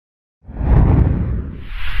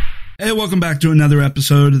Hey, welcome back to another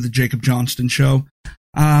episode of the Jacob Johnston Show.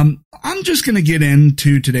 I'm just going to get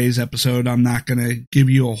into today's episode. I'm not going to give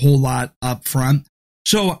you a whole lot up front.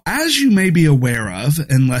 So, as you may be aware of,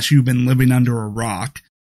 unless you've been living under a rock,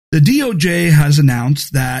 the DOJ has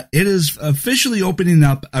announced that it is officially opening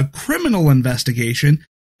up a criminal investigation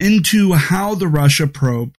into how the Russia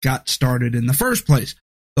probe got started in the first place.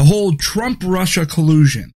 The whole Trump-Russia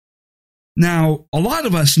collusion. Now, a lot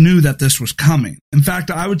of us knew that this was coming. In fact,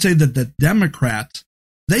 I would say that the Democrats,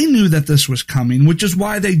 they knew that this was coming, which is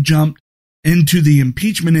why they jumped into the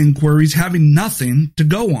impeachment inquiries having nothing to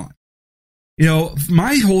go on. You know,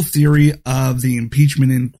 my whole theory of the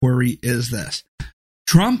impeachment inquiry is this.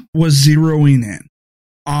 Trump was zeroing in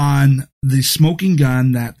on the smoking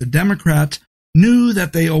gun that the Democrats knew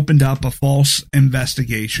that they opened up a false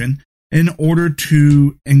investigation in order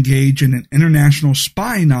to engage in an international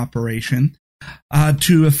spying operation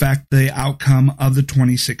to affect the outcome of the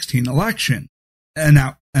 2016 election, and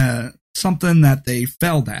something that they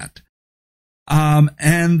failed at.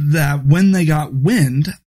 And that when they got wind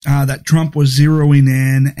that Trump was zeroing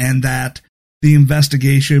in and that the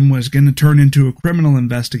investigation was going to turn into a criminal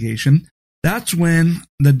investigation, that's when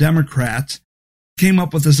the Democrats came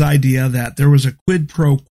up with this idea that there was a quid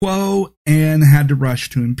pro quo and had to rush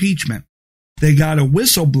to impeachment. They got a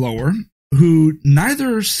whistleblower who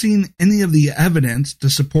neither seen any of the evidence to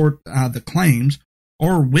support the claims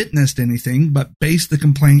or witnessed anything, but based the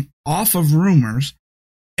complaint off of rumors,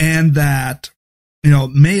 and that, you know,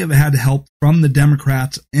 may have had help from the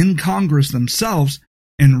Democrats in Congress themselves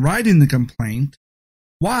in writing the complaint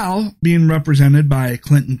while being represented by a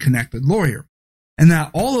Clinton-connected lawyer. And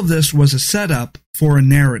that all of this was a setup for a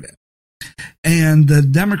narrative. And the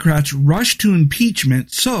Democrats rushed to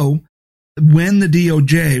impeachment, so when the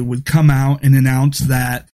DOJ would come out and announce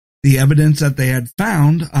that the evidence that they had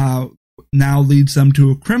found now leads them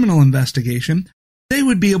to a criminal investigation, they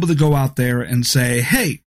would be able to go out there and say,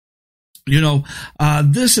 hey, you know,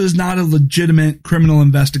 this is not a legitimate criminal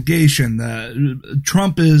investigation.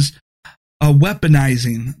 Trump is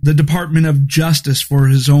weaponizing the Department of Justice for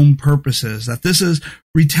his own purposes, that this is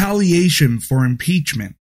retaliation for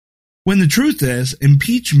impeachment. When the truth is,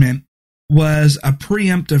 impeachment was a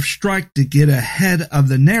preemptive strike to get ahead of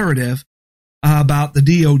the narrative about the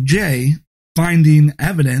DOJ finding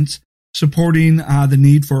evidence supporting the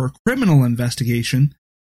need for a criminal investigation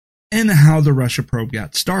and how the Russia probe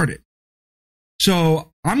got started. So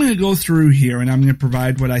I'm going to go through here and I'm going to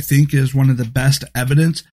provide what I think is one of the best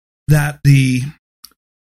evidence that the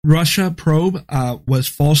Russia probe was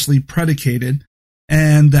falsely predicated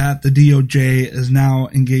and that the DOJ is now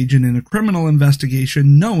engaging in a criminal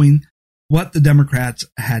investigation knowing what the Democrats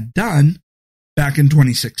had done back in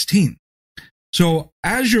 2016. So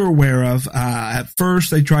as you're aware of, at first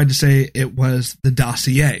they tried to say it was the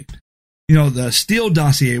dossier. You know, the Steele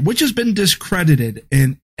dossier, which has been discredited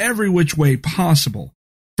in every which way possible,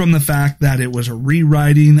 from the fact that it was a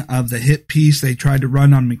rewriting of the hit piece they tried to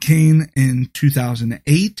run on McCain in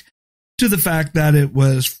 2008, to the fact that it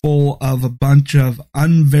was full of a bunch of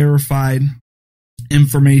unverified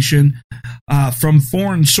information from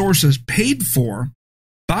foreign sources paid for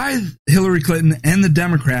by Hillary Clinton and the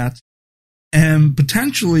Democrats, and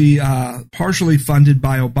potentially partially funded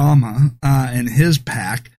by Obama and his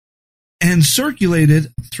PAC, and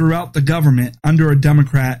circulated throughout the government under a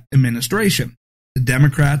Democrat administration. The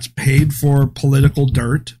Democrats paid for political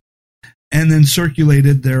dirt and then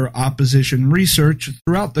circulated their opposition research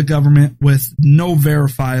throughout the government with no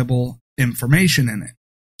verifiable information in it.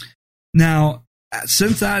 Now,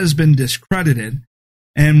 since that has been discredited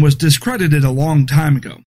and was discredited a long time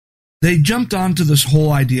ago, they jumped onto this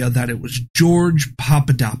whole idea that it was George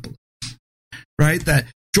Papadopoulos, right? That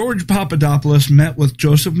George Papadopoulos met with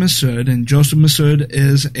Joseph Massoud, and Joseph Massoud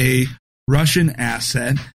is a Russian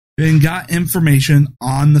asset, and got information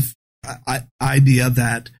on the idea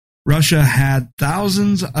that Russia had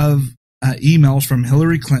thousands of emails from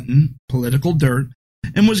Hillary Clinton, political dirt,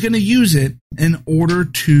 and was going to use it in order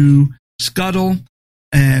to scuttle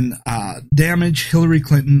and damage Hillary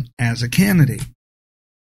Clinton as a candidate.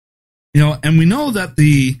 You know, and we know that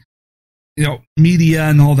the media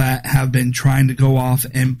and all that have been trying to go off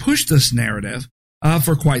and push this narrative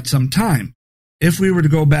for quite some time. If we were to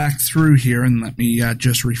go back through here, and let me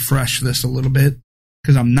just refresh this a little bit,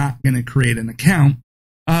 because I'm not going to create an account.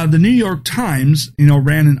 The New York Times,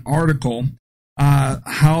 ran an article,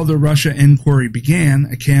 how the Russia inquiry began,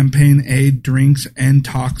 a campaign aid, drinks, and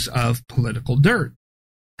talks of political dirt.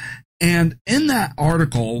 And in that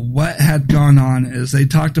article, what had gone on is they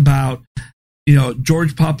talked about,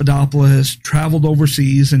 George Papadopoulos traveled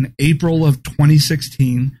overseas in April of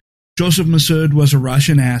 2016, Joseph Massoud was a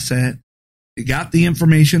Russian asset. They got the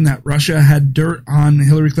information that Russia had dirt on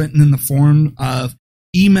Hillary Clinton in the form of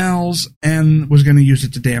emails and was going to use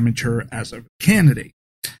it to damage her as a candidate.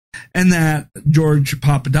 And that George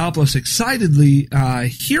Papadopoulos, excitedly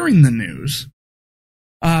hearing the news,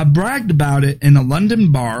 bragged about it in a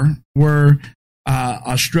London bar where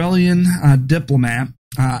Australian diplomat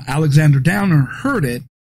Alexander Downer heard it.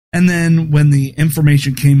 And then when the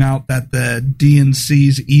information came out that the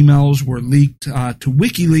DNC's emails were leaked to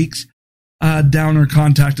WikiLeaks, Downer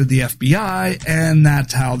contacted the FBI, and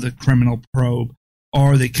that's how the criminal probe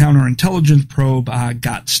or the counterintelligence probe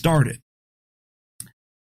got started.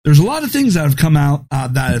 There's a lot of things that have come out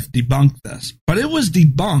that have debunked this, but it was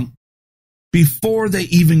debunked before they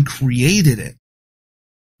even created it.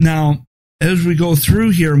 Now, as we go through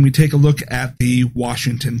here and we take a look at the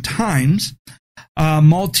Washington Times,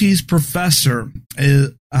 Maltese professor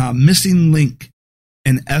is missing link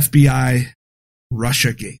in FBI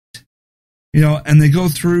Russiagate. And they go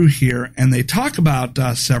through here and they talk about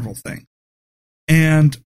several things.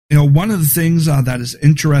 And, one of the things that is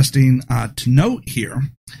interesting to note here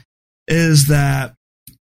is that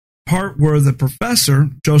part where the professor,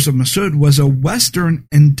 Joseph Massoud, was a Western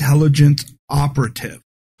intelligence operative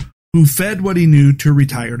who fed what he knew to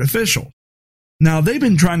retired officials. Now, they've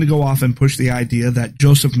been trying to go off and push the idea that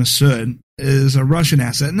Joseph Massoud is a Russian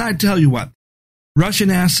asset. And I tell you what, Russian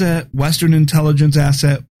asset, Western intelligence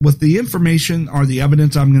asset, with the information or the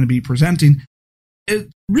evidence I'm going to be presenting, it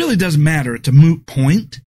really doesn't matter. It's a moot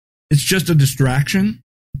point. It's just a distraction.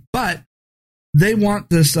 But they want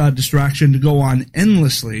this distraction to go on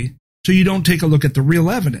endlessly so you don't take a look at the real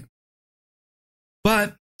evidence.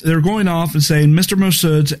 But they're going off and saying Mr.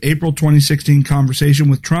 Massoud's April 2016 conversation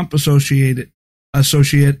with Trump associate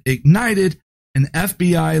ignited an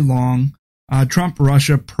FBI-long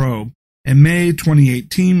Trump-Russia probe. In May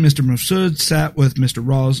 2018, Mr. Massoud sat with Mr.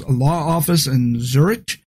 Raw's law office in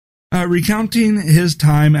Zurich, recounting his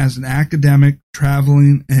time as an academic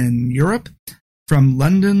traveling in Europe, from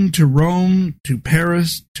London to Rome to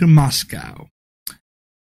Paris to Moscow.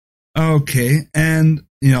 Okay, and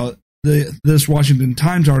this Washington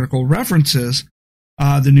Times article references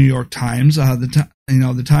the New York Times.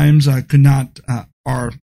 The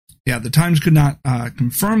Times could not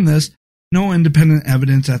confirm this. No independent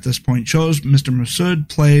evidence at this point shows Mr. Massoud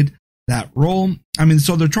played that role.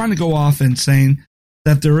 So they're trying to go off and saying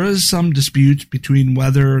that there is some dispute between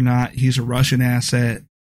whether or not he's a Russian asset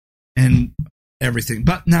and everything.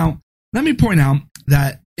 But now, let me point out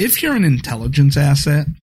that if you're an intelligence asset,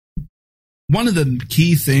 one of the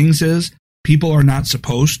key things is people are not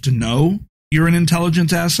supposed to know you're an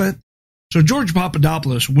intelligence asset. So George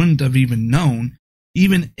Papadopoulos wouldn't have even known,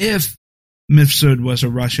 even if Massoud was a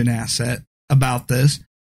Russian asset, about this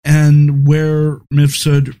and where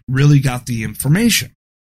Massoud really got the information.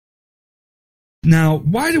 Now,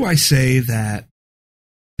 why do I say that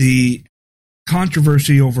the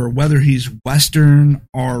controversy over whether he's Western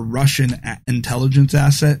or Russian intelligence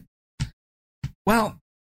asset? Well,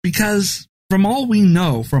 because from all we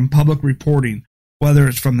know from public reporting, whether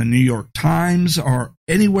it's from the New York Times or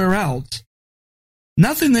anywhere else,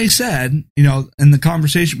 nothing they said, in the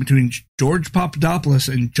conversation between George Papadopoulos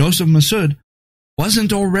and Joseph Massoud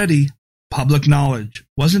wasn't already public knowledge,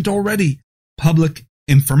 wasn't already public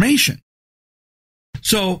information.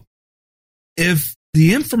 So, if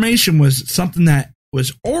the information was something that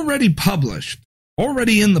was already published,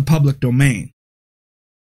 already in the public domain,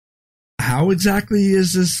 how exactly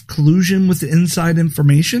is this collusion with the inside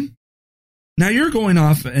information? Now you're going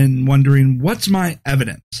off and wondering, what's my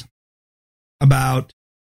evidence about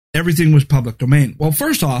everything was public domain? Well,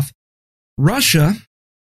 first off, Russia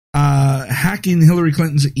hacking Hillary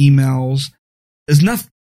Clinton's emails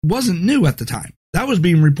wasn't new at the time. That was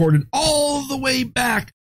being reported all the way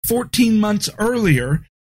back 14 months earlier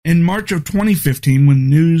in March of 2015 when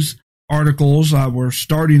news articles were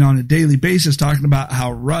starting on a daily basis talking about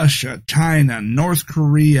how Russia, China, North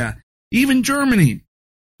Korea, even Germany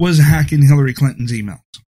was hacking Hillary Clinton's emails.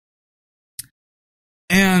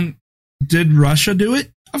 And did Russia do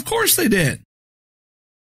it? Of course they did.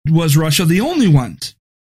 Was Russia the only ones?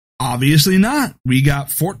 Obviously not. We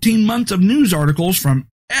got 14 months of news articles from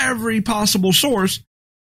every possible source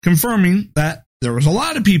confirming that there was a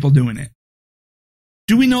lot of people doing it.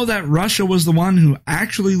 Do we know that Russia was the one who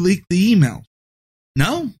actually leaked the email?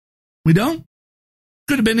 No, we don't.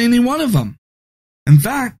 Could have been any one of them. In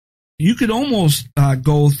fact, you could almost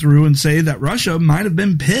go through and say that Russia might have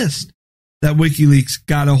been pissed that WikiLeaks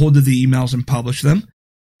got a hold of the emails and published them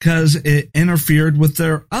because it interfered with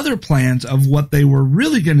their other plans of what they were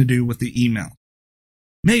really going to do with the email.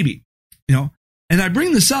 Maybe, And I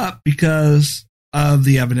bring this up because of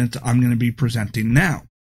the evidence I'm going to be presenting now.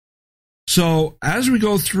 So as we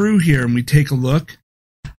go through here and we take a look,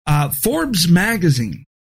 Forbes magazine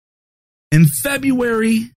in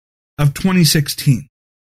February of 2016,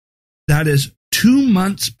 that is 2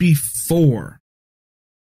 months before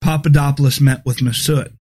Papadopoulos met with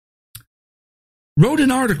Massoud, wrote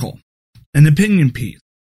an article, an opinion piece.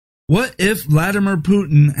 What if Vladimir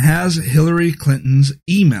Putin has Hillary Clinton's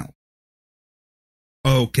email?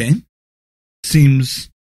 Okay. Seems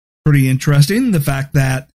pretty interesting. The fact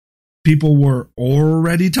that people were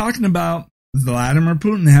already talking about Vladimir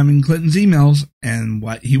Putin having Clinton's emails and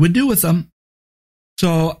what he would do with them.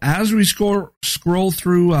 So as we scroll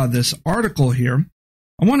through this article here,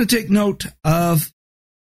 I want to take note of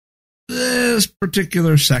this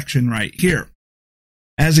particular section right here.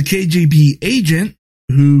 As a KGB agent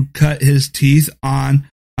who cut his teeth on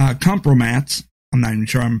compromats, I'm not even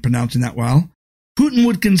sure I'm pronouncing that well, Putin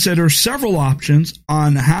would consider several options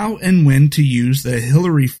on how and when to use the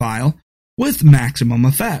Hillary file with maximum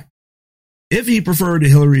effect. If he preferred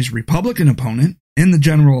Hillary's Republican opponent in the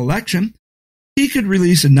general election, he could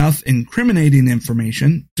release enough incriminating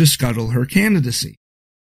information to scuttle her candidacy.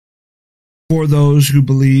 For those who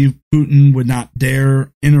believe Putin would not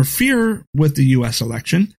dare interfere with the U.S.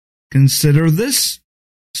 election, consider this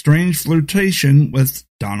strange flirtation with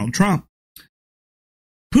Donald Trump.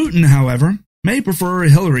 Putin, however, may prefer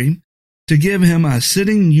Hillary to give him a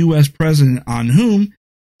sitting U.S. president on whom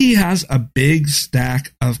he has a big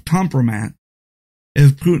stack of compromat.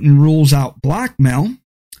 If Putin rules out blackmail,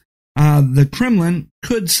 the Kremlin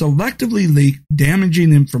could selectively leak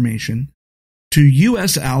damaging information to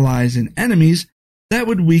U.S. allies and enemies that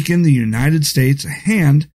would weaken the United States'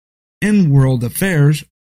 hand in world affairs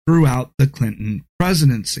throughout the Clinton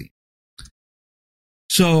presidency.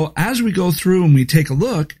 So as we go through and we take a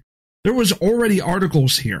look, there was already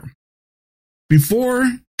articles here. Before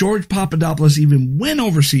George Papadopoulos even went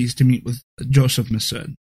overseas to meet with Joseph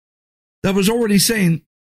Massoud, that was already saying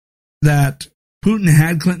that Putin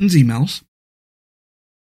had Clinton's emails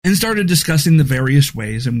and started discussing the various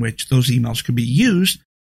ways in which those emails could be used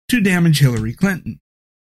to damage Hillary Clinton.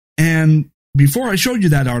 And before I showed you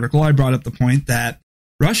that article, I brought up the point that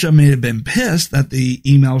Russia may have been pissed that the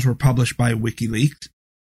emails were published by WikiLeaks,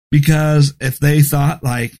 because if they thought,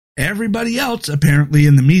 like everybody else apparently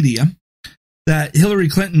in the media, that Hillary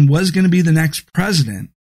Clinton was going to be the next president,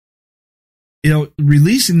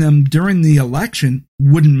 releasing them during the election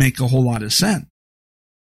wouldn't make a whole lot of sense.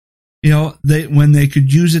 When they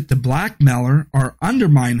could use it to blackmail her or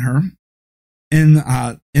undermine her in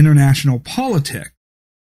international politics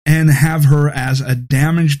and have her as a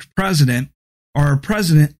damaged president or a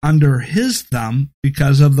president under his thumb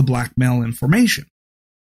because of the blackmail information.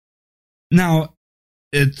 Now,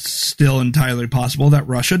 it's still entirely possible that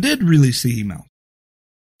Russia did release the email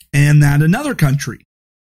and that another country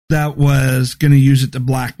that was going to use it to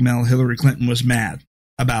blackmail Hillary Clinton was mad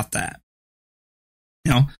about that.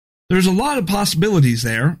 There's a lot of possibilities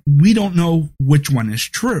there. We don't know which one is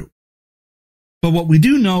true. But what we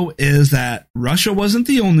do know is that Russia wasn't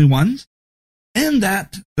the only ones, and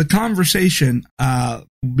that the conversation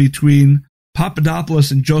between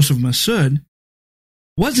Papadopoulos and Joseph Massoud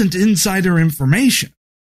wasn't insider information.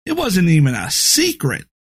 It wasn't even a secret.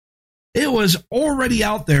 It was already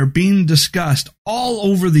out there being discussed all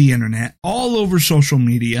over the internet, all over social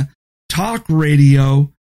media, talk radio,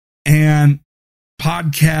 and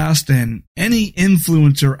podcast, and any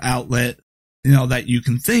influencer outlet, that you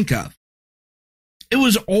can think of. It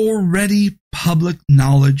was already public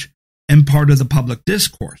knowledge and part of the public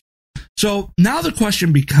discourse. So now the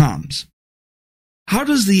question becomes, how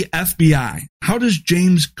does the FBI, how does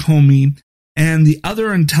James Comey and the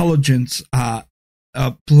other intelligence,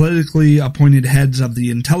 politically appointed heads of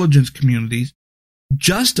the intelligence communities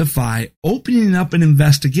justify opening up an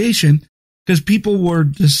investigation because people were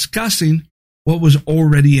discussing what was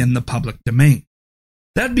already in the public domain?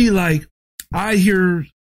 That'd be like, I hear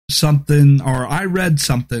something or I read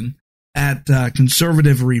something at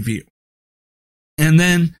Conservative Review. And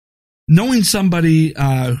then knowing somebody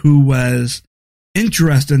who was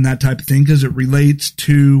interested in that type of thing because it relates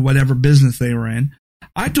to whatever business they were in,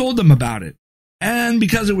 I told them about it. And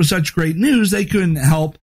because it was such great news, they couldn't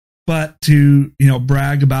help but to,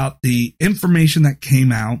 brag about the information that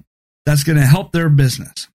came out that's going to help their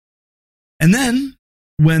business. And then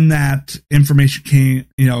when that information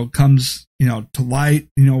comes, to light,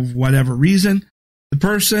 whatever reason, the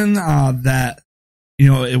person that,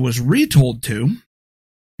 it was retold to,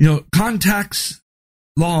 contacts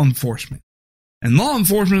law enforcement. And law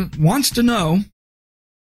enforcement wants to know,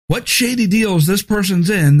 what shady deals this person's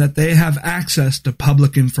in that they have access to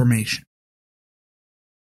public information.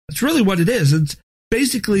 That's really what it is. It's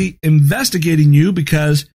basically investigating you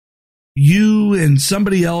because you and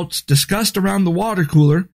somebody else discussed around the water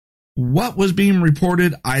cooler what was being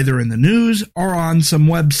reported either in the news or on some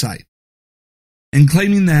website, and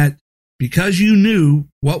claiming that because you knew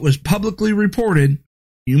what was publicly reported,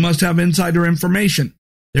 you must have insider information.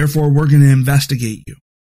 Therefore, we're going to investigate you.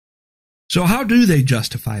 So how do they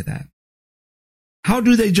justify that? How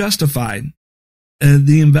do they justify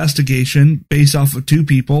the investigation based off of two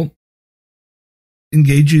people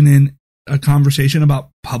engaging in a conversation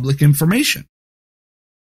about public information?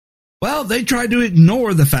 Well, they tried to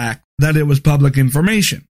ignore the fact that it was public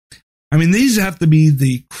information. I mean, these have to be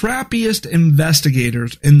the crappiest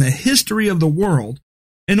investigators in the history of the world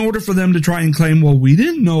in order for them to try and claim, well, we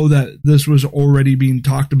didn't know that this was already being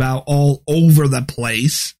talked about all over the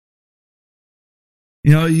place.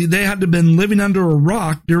 You know, they had to have been living under a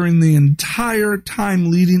rock during the entire time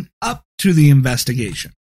leading up to the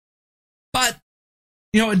investigation. But,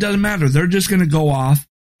 you know, it doesn't matter. They're just going to go off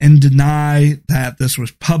and deny that this was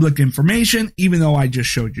public information, even though I just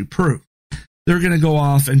showed you proof. They're going to go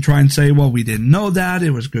off and try and say, well, we didn't know that. It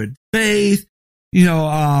was good faith. You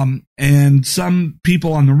know, and some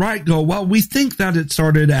people on the right go, well, we think that it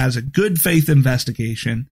started as a good faith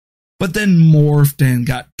investigation, but then morphed and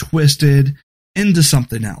got twisted into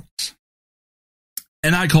something else.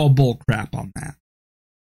 And I call bull crap on that.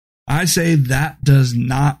 I say that does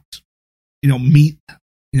not, meet,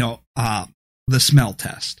 the smell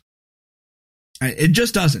test. It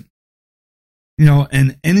just doesn't.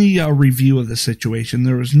 In any review of the situation,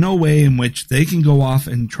 there is no way in which they can go off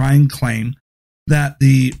and try and claim that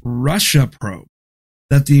the Russia probe,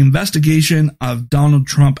 that the investigation of Donald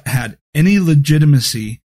Trump had any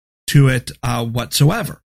legitimacy to it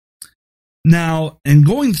whatsoever. Now, in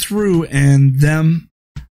going through and them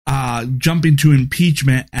jumping to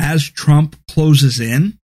impeachment as Trump closes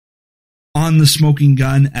in on the smoking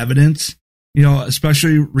gun evidence,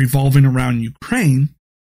 especially revolving around Ukraine,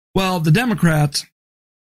 well, the Democrats,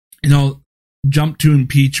 jumped to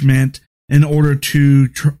impeachment in order to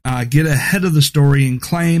get ahead of the story and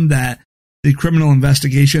claim that the criminal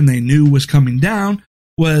investigation they knew was coming down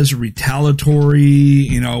was retaliatory,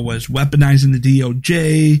 was weaponizing the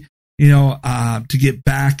DOJ, to get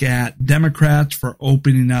back at Democrats for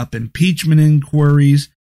opening up impeachment inquiries,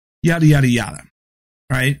 yada, yada, yada,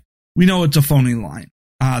 right? We know it's a phony line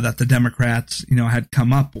that the Democrats, had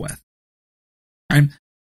come up with. Right?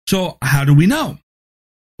 So how do we know?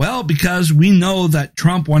 Well, because we know that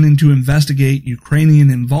Trump wanting to investigate Ukrainian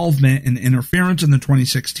involvement and interference in the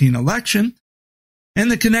 2016 election, and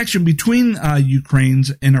the connection between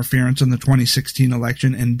Ukraine's interference in the 2016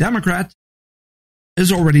 election and Democrats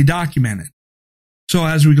is already documented. So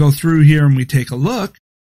as we go through here and we take a look,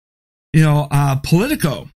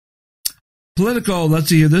 Politico, let's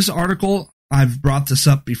see here, this article, I've brought this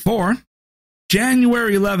up before,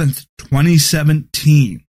 January 11th,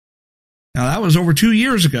 2017. Now, that was over 2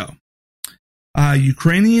 years ago.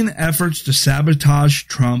 Ukrainian efforts to sabotage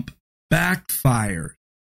Trump backfired.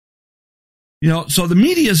 So the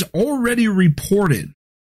media's already reported,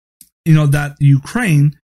 that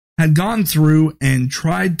Ukraine had gone through and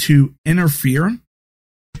tried to interfere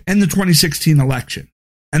in the 2016 election,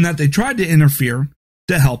 and that they tried to interfere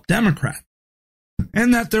to help Democrats,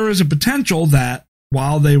 and that there is a potential that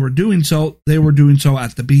while they were doing so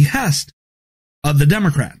at the behest of the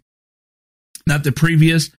Democrats. That the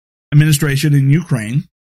previous administration in Ukraine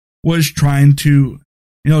was trying to,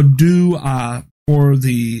 do for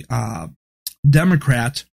the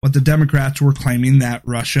Democrats what the Democrats were claiming that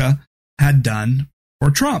Russia had done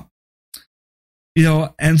for Trump.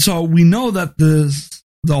 And so we know that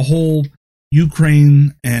the whole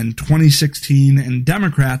Ukraine and 2016 and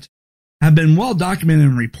Democrats have been well documented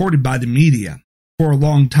and reported by the media for a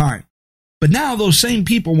long time. But now those same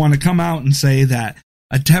people want to come out and say that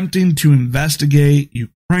attempting to investigate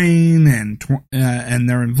Ukraine and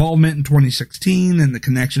their involvement in 2016 and the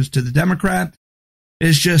connections to the Democrat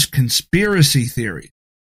is just conspiracy theory.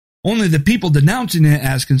 Only the people denouncing it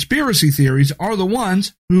as conspiracy theories are the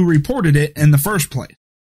ones who reported it in the first place.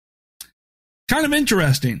 Kind of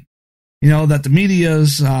interesting, that the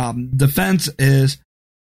media's defense is,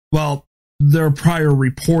 well, their prior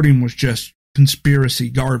reporting was just conspiracy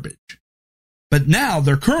garbage. But now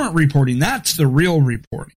their current reporting, that's the real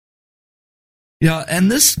reporting. And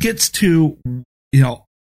this gets to,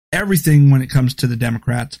 everything when it comes to the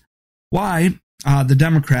Democrats. Why the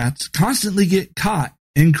Democrats constantly get caught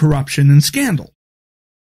in corruption and scandal.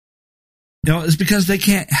 It's because they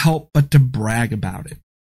can't help but to brag about it.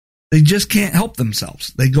 they just can't help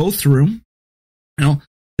themselves. They go through,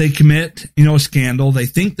 they commit, a scandal. They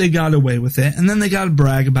think they got away with it, and then they got to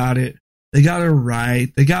brag about it. They got to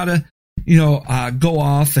write. They got to, go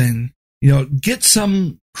off and, get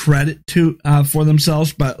some credit for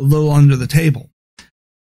themselves, but a little under the table,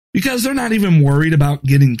 because they're not even worried about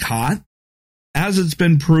getting caught. As it's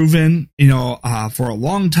been proven, for a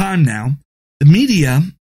long time now, the media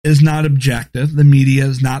is not objective. The media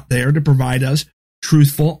is not there to provide us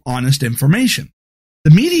truthful, honest information.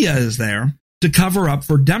 The media is there to cover up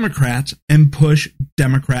for Democrats and push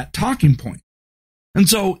Democrat talking points. And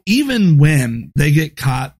so even when they get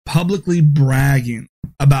caught publicly bragging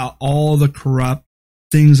about all the corrupt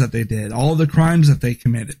things that they did, all the crimes that they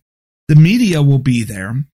committed, the media will be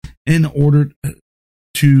there in order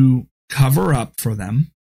to cover up for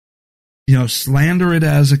them, slander it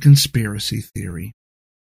as a conspiracy theory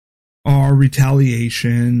or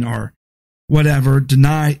retaliation or whatever,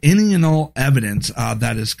 deny any and all evidence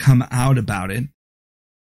that has come out about it,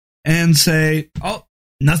 and say, oh,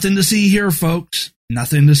 nothing to see here, folks.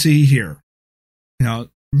 Nothing to see here.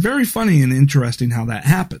 Very funny and interesting how that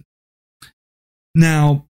happened.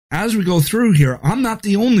 Now, as we go through here, I'm not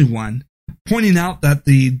the only one pointing out that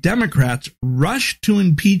the Democrats rushed to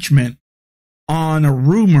impeachment on a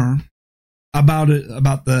rumor about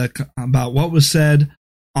what was said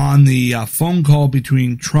on the phone call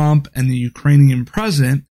between Trump and the Ukrainian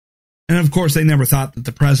president. And of course, they never thought that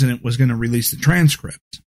the president was going to release the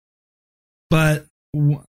transcript. But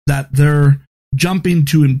that their jumping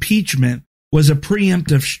to impeachment was a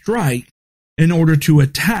preemptive strike in order to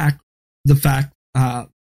attack the fact that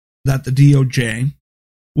the DOJ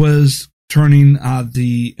was turning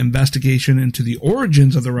the investigation into the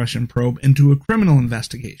origins of the Russian probe into a criminal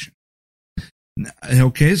investigation.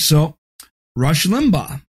 Okay, so Rush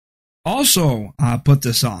Limbaugh also put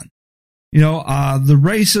this on. The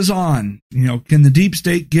race is on. Can the deep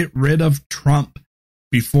state get rid of Trump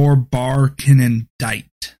before Barr can indict?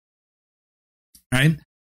 Right?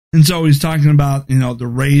 And so he's talking about, the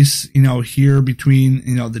race, here between,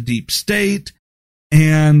 the deep state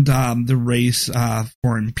and the race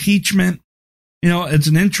for impeachment. It's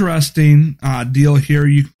an interesting deal here.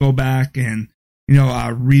 You can go back and,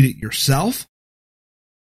 read it yourself.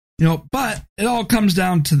 But it all comes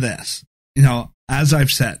down to this. As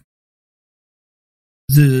I've said,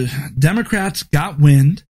 the Democrats got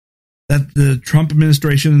wind that the Trump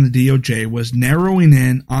administration and the DOJ was narrowing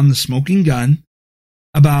in on the smoking gun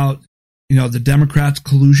about, the Democrats'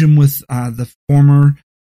 collusion with the former,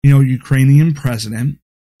 Ukrainian president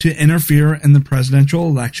to interfere in the presidential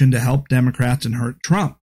election to help Democrats and hurt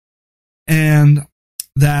Trump. And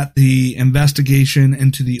that the investigation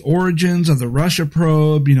into the origins of the Russia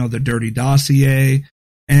probe, the dirty dossier,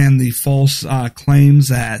 and the false claims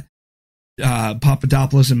that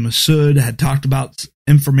Papadopoulos and Massoud had talked about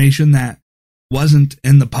information that wasn't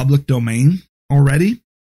in the public domain already,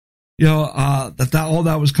 that all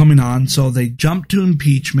that was coming on. So they jumped to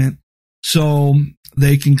impeachment so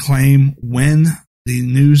they can claim when the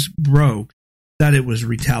news broke that it was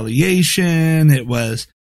retaliation, it was,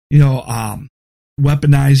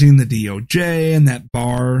 weaponizing the DOJ, and that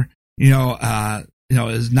Barr,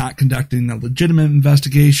 is not conducting a legitimate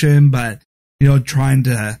investigation, but, trying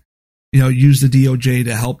to, use the DOJ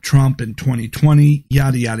to help Trump in 2020,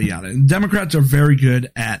 yada, yada, yada. And Democrats are very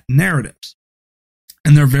good at narratives,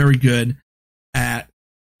 and they're very good at,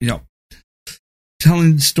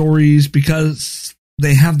 telling stories because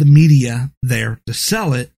they have the media there to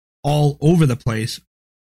sell it all over the place,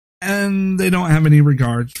 and they don't have any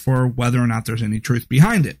regards for whether or not there's any truth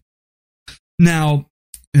behind it. Now,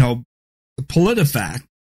 PolitiFact,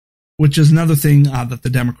 which is another thing that the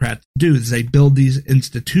Democrats do, is they build these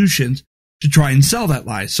institutions to try and sell that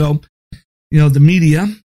lie. So, the media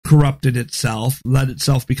corrupted itself, let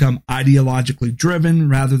itself become ideologically driven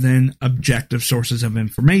rather than objective sources of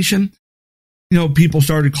information. People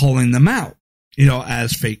started calling them out,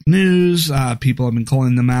 as fake news. People have been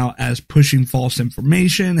calling them out as pushing false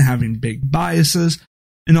information, having big biases,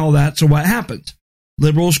 and all that. So what happens?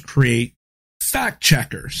 Liberals create fact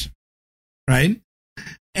checkers, right?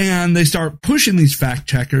 And they start pushing these fact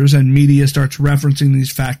checkers, and media starts referencing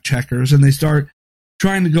these fact checkers, and they start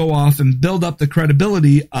trying to go off and build up the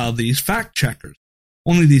credibility of these fact checkers.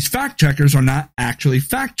 Only these fact checkers are not actually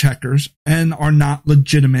fact checkers and are not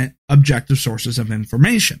legitimate, objective sources of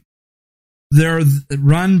information. They're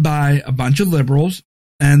run by a bunch of liberals,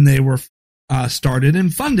 and they were started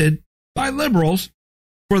and funded by liberals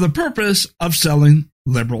for the purpose of selling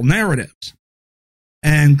liberal narratives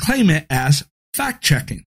and claim it as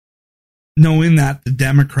fact-checking, knowing that the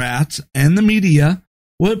Democrats and the media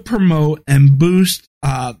would promote and boost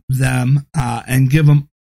them and give them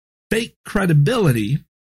fake credibility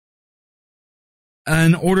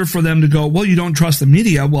in order for them to go, well, you don't trust the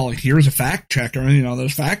media. Well, here's a fact checker.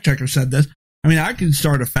 This fact checker said this. I could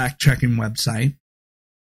start a fact checking website,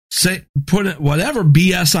 put it whatever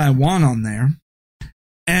BS I want on there,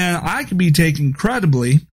 and I can be taken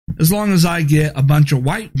credibly as long as I get a bunch of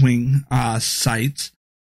right wing sites,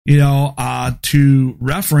 to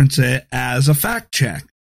reference it as a fact check,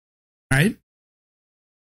 right?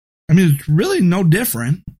 It's really no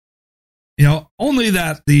different. Only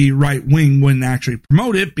that the right wing wouldn't actually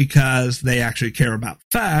promote it because they actually care about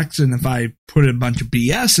facts. And if I put a bunch of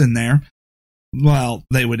BS in there, well,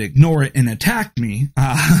 they would ignore it and attack me,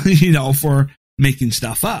 for making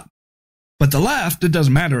stuff up. But the left, it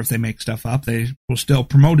doesn't matter if they make stuff up. They will still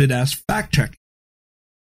promote it as fact checking.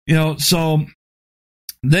 So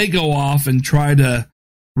they go off and try to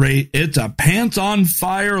rate it's a pants on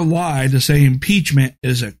fire lie to say impeachment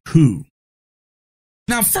is a coup.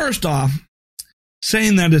 Now, first off,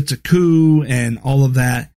 saying that it's a coup and all of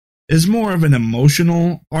that is more of an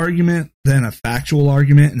emotional argument than a factual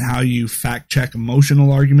argument, and how you fact check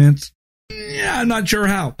emotional arguments. Yeah, I'm not sure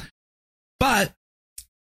how. But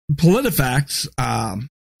PolitiFact's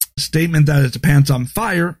statement that it's a pants on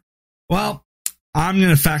fire, well, I'm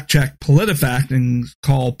going to fact check PolitiFact and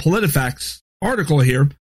call PolitiFact's article here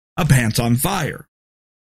a pants on fire.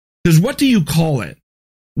 Because what do you call it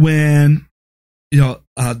when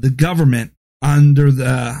the government under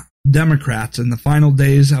the Democrats in the final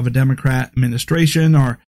days of a Democrat administration,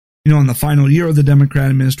 or in the final year of the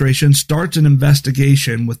Democrat administration, starts an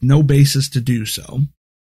investigation with no basis to do so,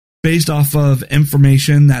 based off of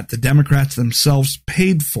information that the Democrats themselves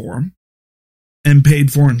paid for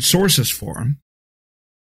in sources for,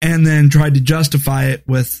 and then tried to justify it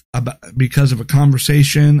because of a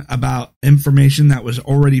conversation about information that was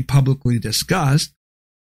already publicly discussed,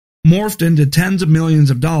 morphed into tens of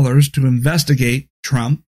millions of dollars to investigate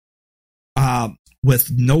Trump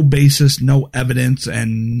with no basis, no evidence,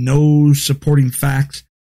 and no supporting facts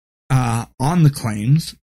on the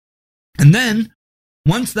claims. And then,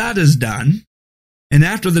 once that is done, and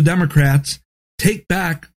after the Democrats take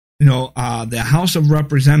back the House of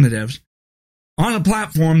Representatives on a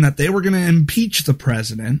platform that they were going to impeach the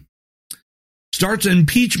president, starts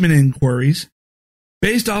impeachment inquiries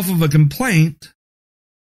based off of a complaint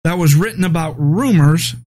that was written about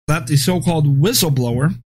rumors that the so-called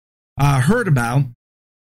whistleblower heard about,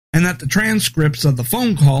 and that the transcripts of the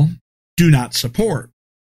phone call do not support.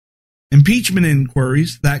 Impeachment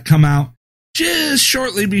inquiries that come out just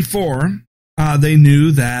shortly before they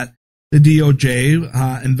knew that the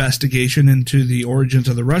DOJ investigation into the origins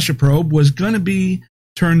of the Russia probe was going to be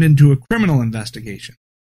turned into a criminal investigation,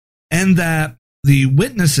 and that the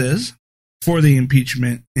witnesses for the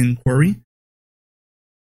impeachment inquiry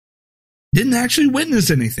didn't actually witness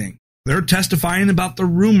anything. They're testifying about the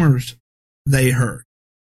rumors they heard,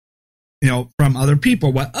 from other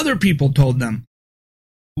people, what other people told them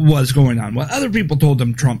was going on, what other people told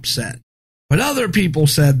them Trump said, what other people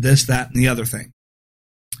said this, that, and the other thing.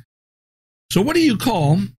 So what do you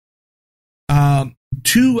call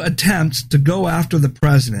two attempts to go after the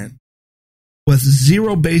president with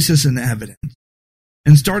zero basis in evidence,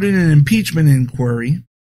 and starting an impeachment inquiry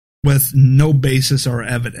with no basis or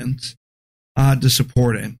evidence to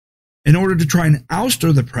support it, in order to try and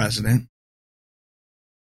ouster the president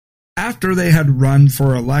after they had run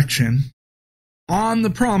for election on the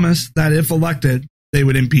promise that if elected, they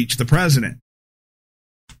would impeach the president?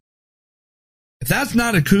 If that's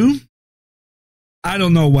not a coup, I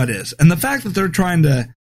don't know what is. And the fact that they're trying to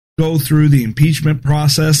go through the impeachment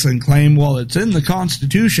process and claim, well, it's in the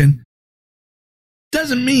Constitution,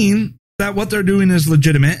 doesn't mean that what they're doing is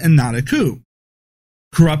legitimate and not a coup.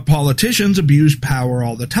 Corrupt politicians abuse power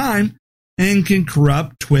all the time and can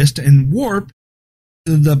corrupt, twist, and warp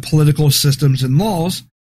the political systems and laws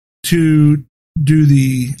to do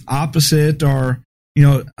the opposite, or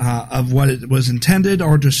of what it was intended,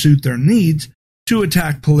 or to suit their needs, to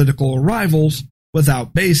attack political rivals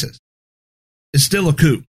without basis. It's still a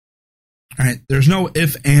coup. All right, there's no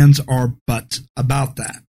ifs, ands, or buts about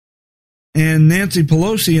that. And Nancy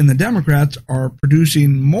Pelosi and the Democrats are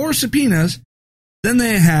producing more subpoenas than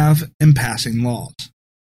they have in passing laws. So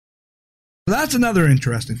that's another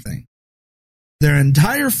interesting thing. Their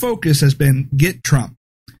entire focus has been get Trump.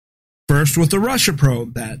 First with the Russia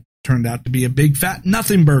probe that turned out to be a big fat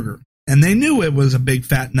nothing burger. And they knew it was a big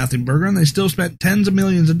fat nothing burger, and they still spent tens of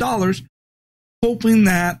millions of dollars hoping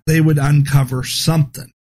that they would uncover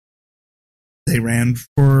something. They ran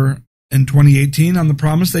for, in 2018, on the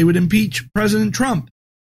promise they would impeach President Trump.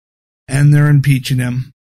 and they're impeaching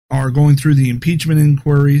him, are going through the impeachment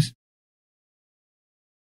inquiries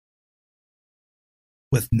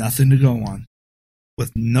with nothing to go on,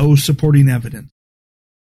 with no supporting evidence.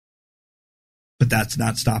 But that's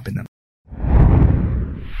not stopping them.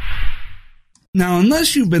 Now,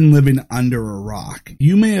 unless you've been living under a rock,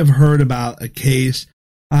 you may have heard about a case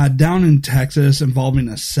down in Texas involving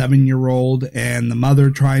a 7-year-old and the mother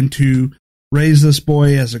trying to raise this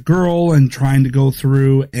boy as a girl and trying to go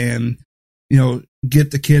through and,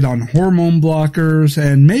 get the kid on hormone blockers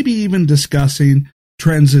and maybe even discussing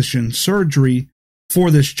transition surgery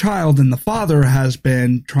for this child. And the father has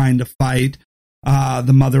been trying to fight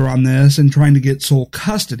the mother on this and trying to get sole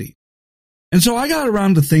custody. And so I got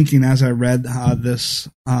around to thinking as I read this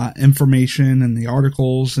information and the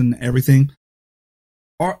articles and everything,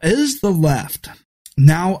 is the left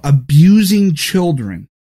now abusing children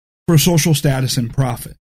for social status and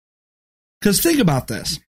profit? Because think about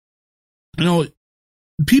this.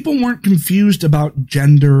 People weren't confused about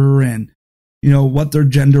gender and, what their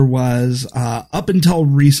gender was up until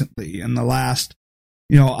recently in the last,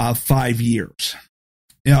 5 years.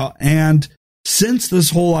 And since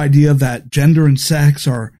this whole idea that gender and sex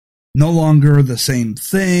are no longer the same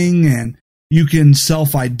thing and you can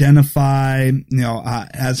self-identify,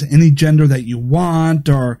 as any gender that you want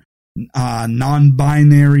or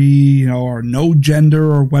non-binary, or no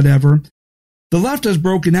gender or whatever, the left has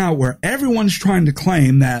broken out where everyone's trying to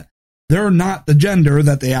claim that they're not the gender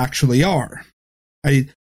that they actually are.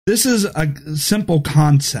 This is a simple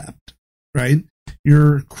concept, right?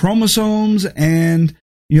 Your chromosomes and,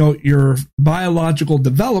 your biological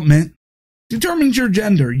development determines your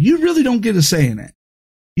gender. You really don't get a say in it.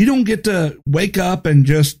 You don't get to wake up and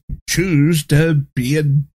just choose to be a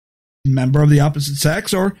member of the opposite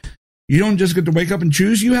sex, or you don't just get to wake up and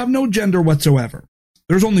choose. You have no gender whatsoever.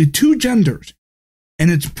 There's only 2 genders, and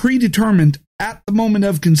it's predetermined at the moment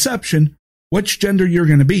of conception which gender you're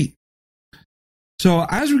going to be. So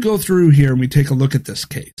as we go through here and we take a look at this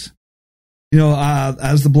case,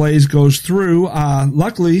 as the blaze goes through,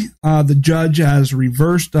 luckily, the judge has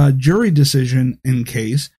reversed a jury decision in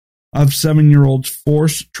case of 7-year-old's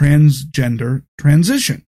forced transgender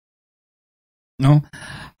transition.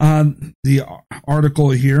 The article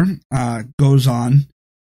here goes on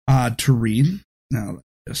to read. Now,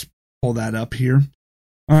 let's just pull that up here.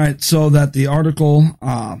 All right, so that the article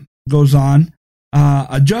goes on.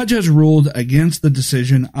 A judge has ruled against the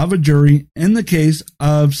decision of a jury in the case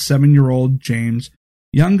of 7-year-old James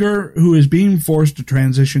Younger, who is being forced to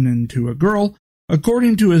transition into a girl,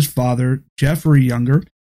 according to his father, Jeffrey Younger,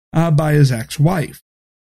 by his ex-wife.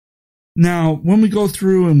 Now, when we go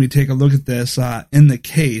through and we take a look at this in the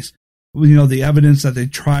case, the evidence that they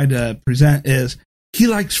try to present is he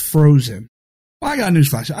likes Frozen. Well, I got a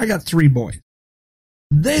newsflash. I got 3 boys.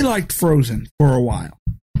 They liked Frozen for a while.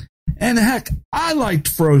 And heck, I liked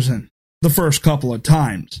Frozen the first couple of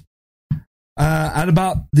times. At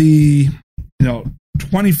about the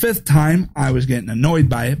 25th time, I was getting annoyed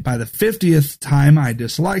by it. By the 50th time, I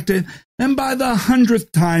disliked it. And by the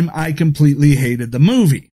 100th time, I completely hated the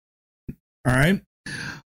movie. All right?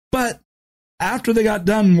 But after they got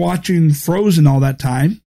done watching Frozen all that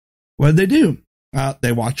time, what did they do?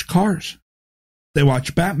 They watched Cars. They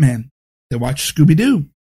watched Batman. They watched Scooby-Doo.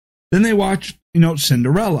 Then they watched,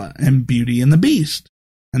 Cinderella and Beauty and the Beast.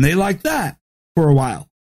 And they liked that for a while.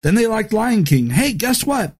 Then they liked Lion King. Hey, guess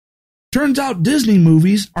what? Turns out Disney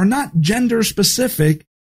movies are not gender specific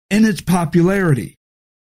in its popularity.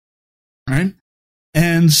 Right?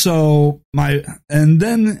 And so they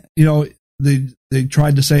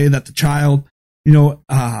tried to say that the child,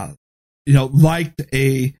 liked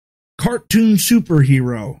a cartoon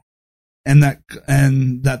superhero and that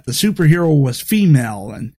the superhero was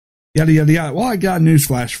female and yada, yada, yada. Well, I got a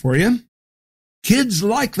newsflash for you. Kids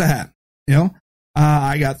like that.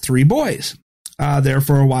 I got 3 boys. There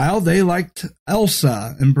for a while, they liked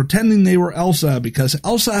Elsa and pretending they were Elsa because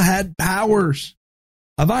Elsa had powers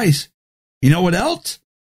of ice. You know what else?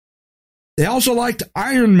 They also liked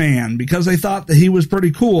Iron Man because they thought that he was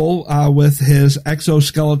pretty cool with his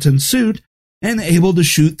exoskeleton suit and able to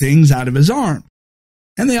shoot things out of his arm.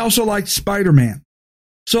 And they also liked Spider-Man.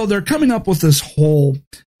 So they're coming up with this whole,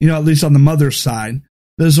 at least on the mother's side,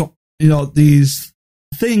 there's, these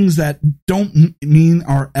things that don't mean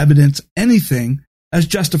or evidence anything as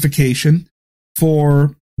justification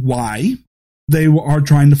for why they are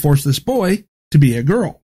trying to force this boy to be a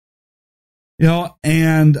girl.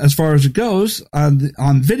 And as far as it goes,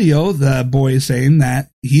 on video, the boy is saying that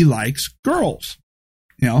he likes girls.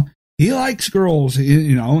 He likes girls,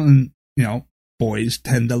 and boys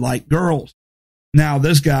tend to like girls. Now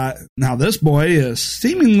this boy is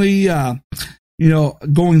seemingly,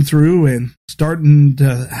 going through and starting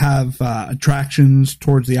to have attractions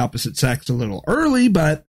towards the opposite sex a little early,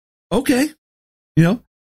 but okay,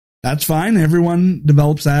 that's fine. Everyone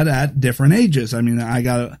develops that at different ages. I mean, I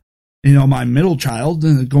got, my middle child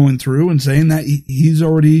going through and saying that he's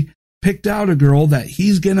already picked out a girl that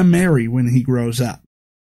he's going to marry when he grows up,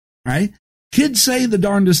 right? Kids say the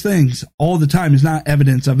darndest things all the time is not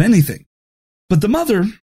evidence of anything. But the mother,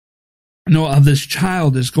 of this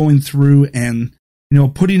child is going through and,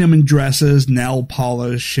 putting him in dresses, nail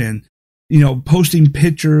polish, and, posting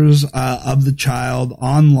pictures of the child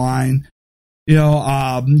online,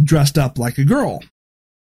 dressed up like a girl.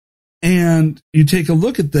 And you take a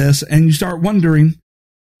look at this and you start wondering,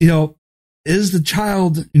 is the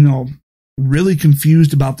child, really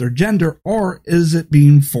confused about their gender, or is it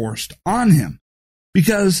being forced on him?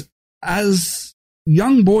 Because as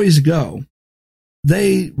young boys go,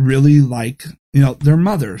 they really like, their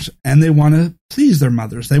mothers, and they want to please their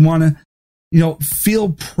mothers. They want to,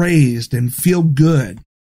 feel praised and feel good,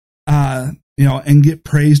 and get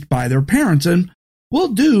praised by their parents, and will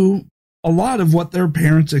do a lot of what their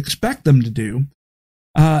parents expect them to do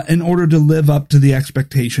in order to live up to the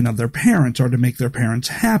expectation of their parents or to make their parents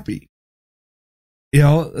happy.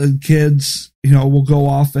 Kids, will go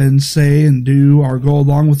off and say and do or go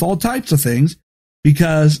along with all types of things,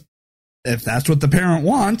 because if that's what the parent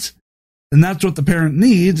wants, then that's what the parent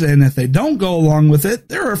needs. And if they don't go along with it,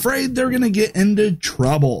 they're afraid they're going to get into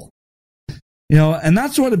trouble. And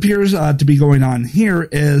that's what appears to be going on here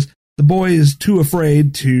is the boy is too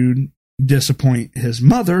afraid to disappoint his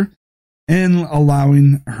mother and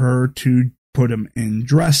allowing her to put him in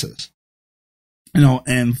dresses,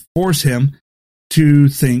 and force him to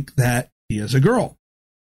think that he is a girl.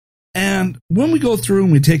 And when we go through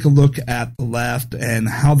and we take a look at the left and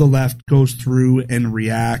how the left goes through and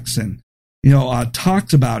reacts and,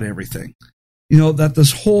 talks about everything, that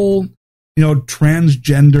this whole,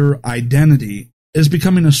 transgender identity is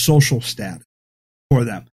becoming a social status for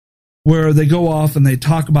them, where they go off and they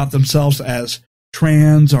talk about themselves as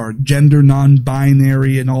trans or gender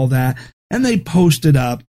non-binary and all that. And they post it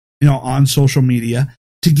up, on social media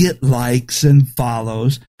to get likes and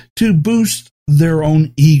follows to boost their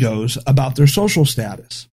own egos about their social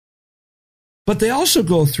status. But they also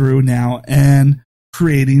go through now and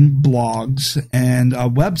creating blogs and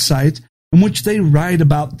websites in which they write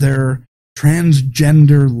about their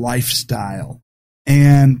transgender lifestyle.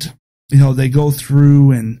 And, they go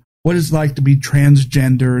through and what it's like to be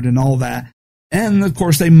transgendered and all that. And of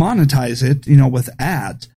course they monetize it, with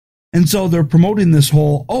ads. And so they're promoting this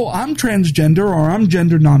whole, I'm transgender or I'm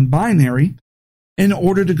gender non-binary in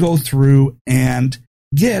order to go through and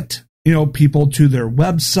get, people to their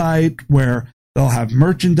website where they'll have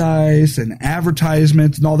merchandise and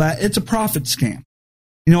advertisements and all that. It's a profit scam.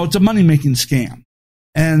 It's a money-making scam.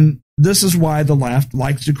 And this is why the left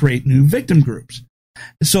likes to create new victim groups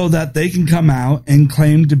so that they can come out and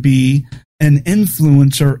claim to be an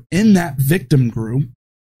influencer in that victim group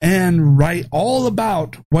and write all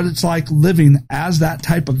about what it's like living as that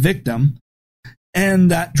type of victim. And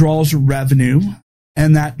that draws revenue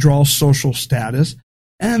and that draws social status.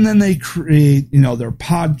 And then they create, their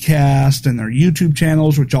podcast and their YouTube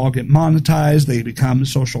channels, which all get monetized. They become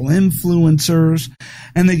social influencers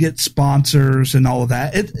and they get sponsors and all of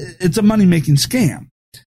that. It's a money-making scam,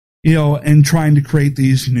 and trying to create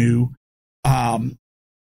these new,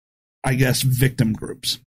 victim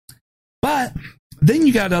groups. But then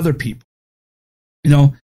you got other people,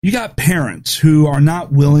 you got parents who are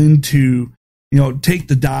not willing to, take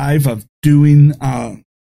the dive of doing,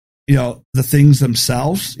 the things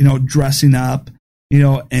themselves, dressing up,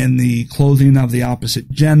 in the clothing of the opposite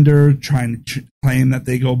gender, trying to claim that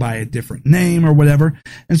they go by a different name or whatever.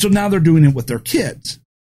 And so now they're doing it with their kids,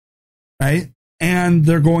 right? And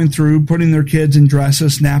they're going through, putting their kids in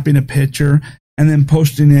dresses, snapping a picture, and then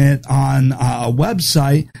posting it on a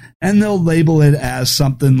website, and they'll label it as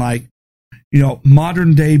something like,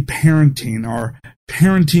 modern day parenting or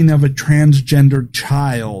parenting of a transgender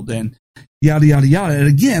child and yada, yada, yada. And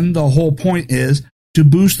again, the whole point is to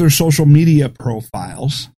boost their social media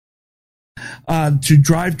profiles, to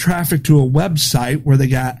drive traffic to a website where they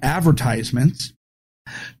got advertisements,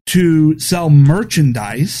 to sell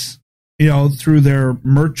merchandise, through their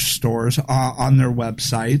merch stores on their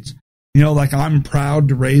websites. Like I'm proud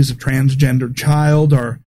to raise a transgender child,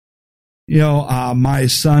 or, my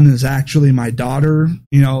son is actually my daughter,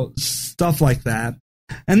 stuff like that.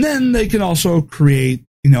 And then they can also create,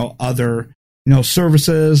 other,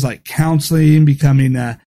 services like counseling, becoming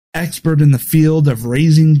an expert in the field of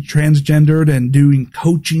raising transgendered and doing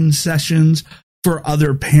coaching sessions for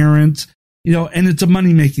other parents, and it's a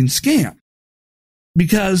money-making scam.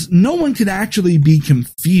 Because no one can actually be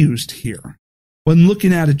confused here when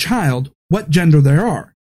looking at a child what gender they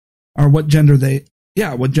are, or what gender they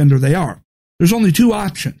are. There's only two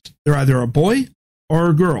options. They're either a boy or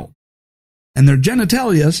a girl. And their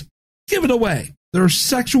genitalia, give it away. Their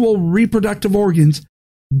sexual reproductive organs,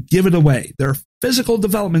 give it away. Their physical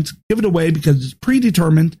developments, give it away because it's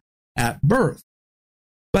predetermined at birth.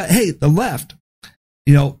 But hey, the left,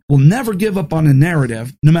 will never give up on a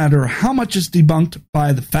narrative, no matter how much it's debunked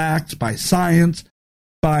by the facts, by science,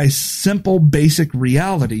 by simple, basic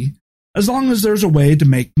reality, as long as there's a way to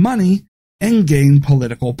make money and gain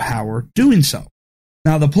political power doing so.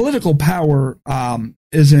 Now, the political power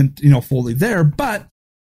isn't, fully there, but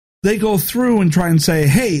they go through and try and say,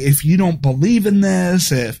 hey, if you don't believe in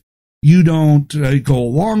this, if you don't go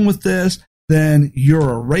along with this, then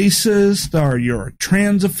you're a racist, or you're a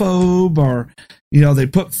transphobe, or, they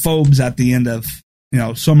put phobes at the end of,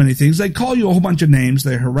 so many things. They call you a whole bunch of names.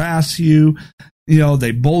 They harass you,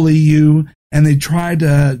 they bully you, and they try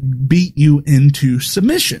to beat you into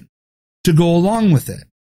submission to go along with it.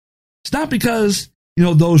 It's not because,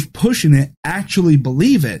 those pushing it actually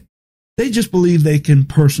believe it. They just believe they can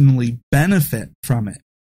personally benefit from it.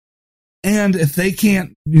 And if they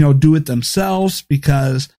can't, do it themselves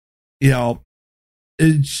because,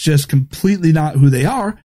 it's just completely not who they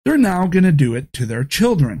are, they're now going to do it to their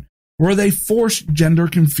children, where they force gender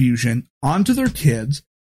confusion onto their kids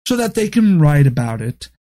so that they can write about it,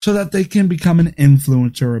 so that they can become an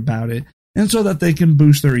influencer about it, and so that they can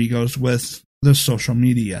boost their egos with the social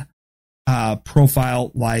media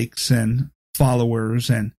profile likes and followers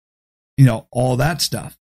and, all that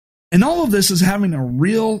stuff. And all of this is having a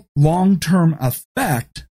real long-term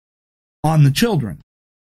effect on the children,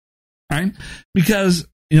 right? Because,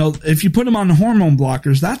 if you put them on hormone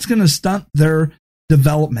blockers, that's going to stunt their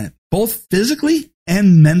development, both physically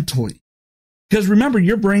and mentally. Because remember,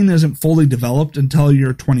 your brain isn't fully developed until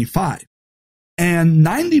you're 25. And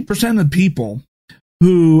 90% of people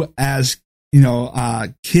who, as,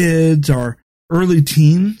 kids or early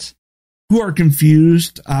teens, who are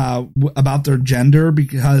confused about their gender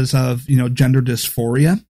because of, gender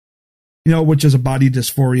dysphoria, which is a body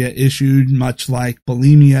dysphoria issue, much like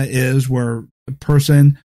bulimia is, where a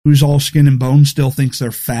person who's all skin and bone still thinks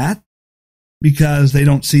they're fat because they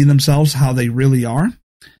don't see themselves how they really are.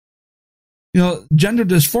 Gender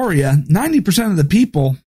dysphoria, 90% of the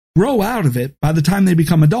people grow out of it by the time they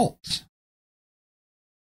become adults.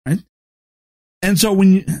 Right? And so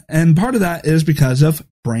and part of that is because of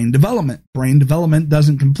brain development. Brain development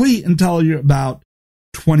doesn't complete until you're about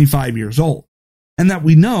 25 years old. And that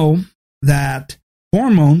we know that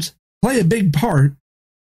hormones play a big part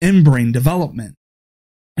in brain development.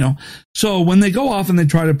 So when they go off and they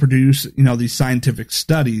try to produce, these scientific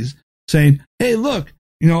studies saying, hey, look,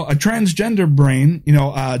 a transgender brain,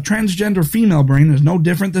 a transgender female brain is no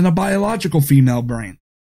different than a biological female brain,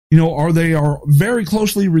 or they are very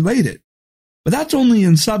closely related. But that's only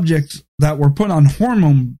in subjects that were put on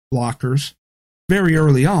hormone blockers very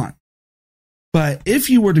early on. But if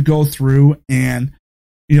you were to go through and,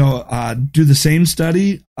 do the same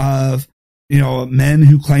study of, men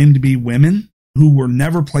who claim to be women who were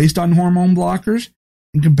never placed on hormone blockers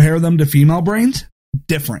and compare them to female brains,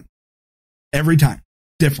 different. Every time,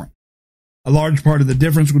 different. A large part of the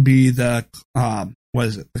difference would be the,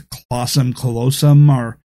 the clossum callosum,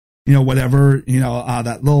 or, whatever,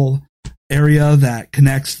 that little area that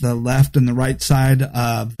connects the left and the right side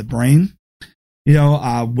of the brain.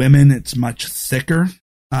 Women, it's much thicker,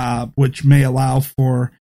 which may allow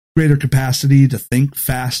for greater capacity to think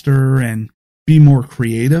faster and be more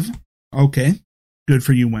creative. Okay, good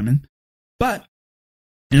for you women. But,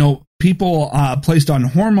 people placed on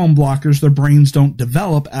hormone blockers, their brains don't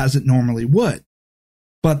develop as it normally would.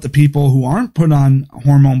 But the people who aren't put on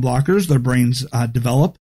hormone blockers, their brains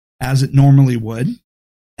develop as it normally would,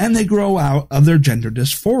 and they grow out of their gender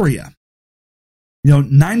dysphoria.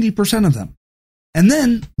 90% of them. And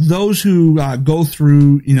then those who go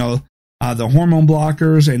through, the hormone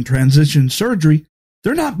blockers and transition surgery,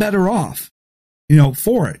 they're not better off,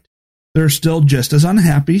 for it. They're still just as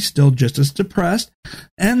unhappy, still just as depressed,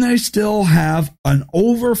 and they still have an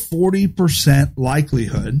over 40%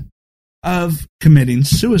 likelihood of committing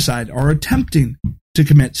suicide or attempting to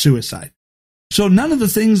commit suicide. So none of the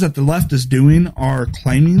things that the left is doing are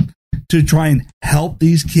claiming to try and help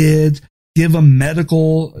these kids, give them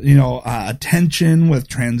medical, attention with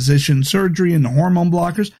transition surgery and hormone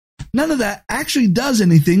blockers. None of that actually does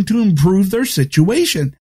anything to improve their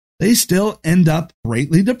situation. They still end up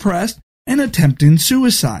greatly depressed and attempting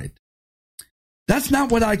suicide. That's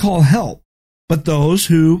not what I call help, But those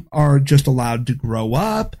who are just allowed to grow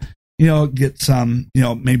up, get some,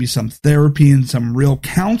 maybe some therapy and some real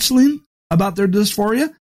counseling about their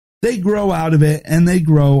dysphoria, they grow out of it and they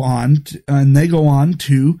go on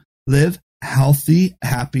to live healthy,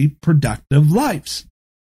 happy, productive lives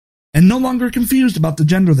and no longer confused about the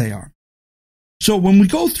gender they are. So when we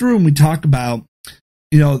go through and we talk about,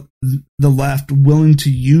 the left willing to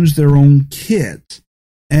use their own kids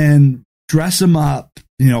and dress them up,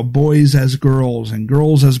 boys as girls and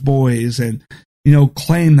girls as boys, and,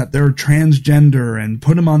 claim that they're transgender and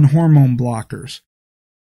put them on hormone blockers,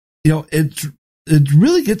 it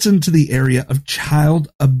really gets into the area of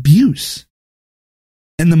child abuse.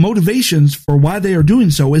 And the motivations for why they are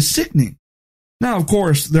doing so is sickening. Now, of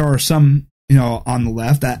course, there are some, on the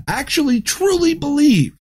left that actually truly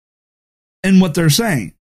believe in what they're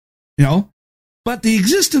saying, but the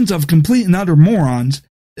existence of complete and utter morons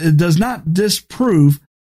does not disprove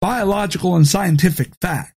biological and scientific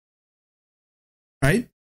fact. Right?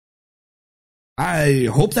 I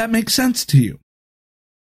hope that makes sense to you.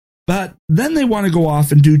 But then they want to go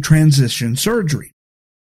off and do transition surgery,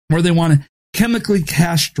 where they want to chemically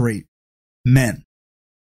castrate men,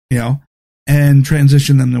 and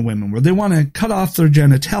transition them to women, where they want to cut off their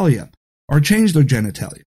genitalia or change their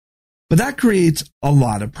genitalia. But that creates a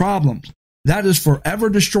lot of problems. That is forever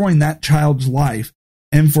destroying that child's life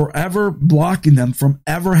and forever blocking them from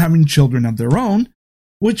ever having children of their own,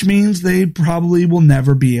 which means they probably will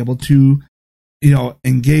never be able to,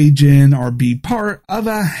 engage in or be part of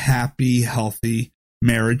a happy, healthy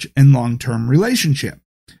marriage and long-term relationship.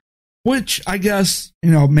 Which I guess,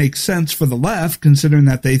 makes sense for the left, considering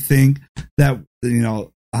that they think that,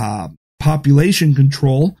 population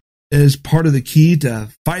control is part of the key to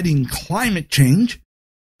fighting climate change,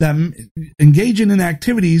 that engaging in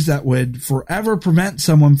activities that would forever prevent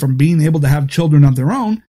someone from being able to have children of their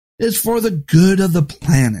own is for the good of the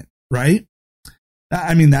planet, right?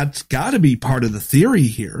 I mean, that's got to be part of the theory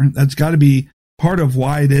here. That's got to be part of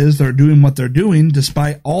why it is they're doing what they're doing,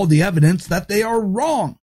 despite all the evidence that they are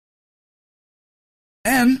wrong.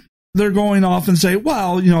 And they're going off and say,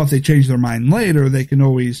 well, if they change their mind later, they can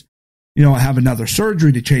always, have another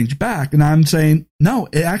surgery to change back. And I'm saying, no,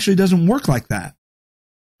 it actually doesn't work like that.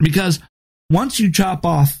 Because once you chop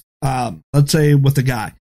off, let's say with the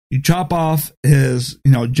guy, you chop off his,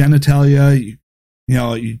 genitalia,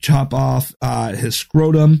 you chop off his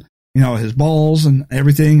scrotum, his balls and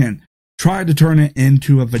everything, and try to turn it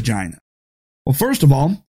into a vagina. Well, first of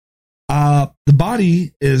all, the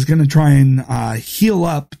body is going to try and heal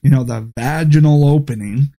up, the vaginal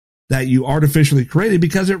opening that you artificially created,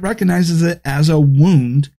 because it recognizes it as a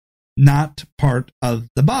wound, not part of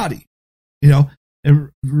the body.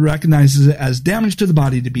 It recognizes it as damage to the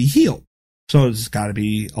body to be healed. So it's got to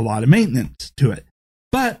be a lot of maintenance to it.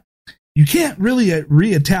 But you can't really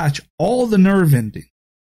reattach all the nerve ending,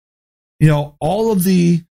 all of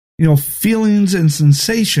the, feelings and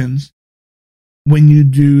sensations when you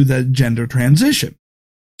do the gender transition.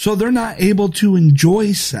 So they're not able to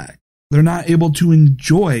enjoy sex. They're not able to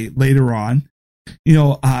enjoy later on,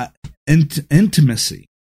 intimacy,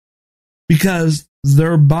 because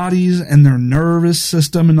their bodies and their nervous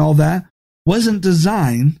system and all that wasn't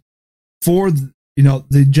designed for, the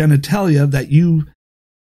genitalia that you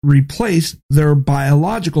replace their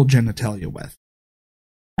biological genitalia with.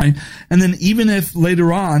 Right? And then even if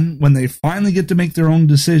later on, when they finally get to make their own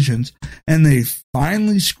decisions and they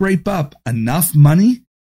finally scrape up enough money,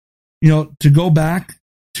 to go back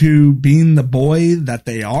to being the boy that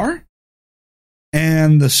they are,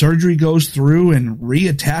 and the surgery goes through and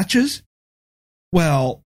reattaches,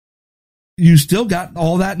 well, you still got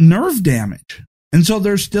all that nerve damage. And so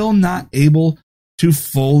they're still not able to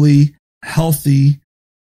fully, healthily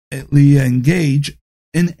engage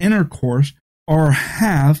in intercourse or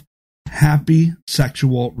have happy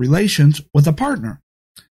sexual relations with a partner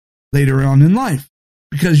later on in life,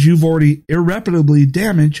 because you've already irreparably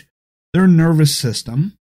damaged their nervous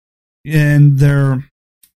system and their,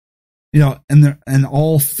 and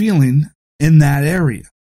all feeling in that area.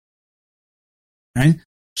 Right?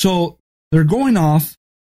 So they're going off,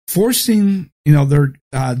 forcing, their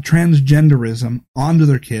transgenderism onto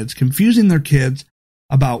their kids, confusing their kids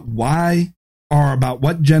about why or about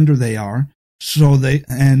what gender they are,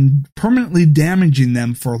 and permanently damaging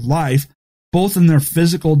them for life, both in their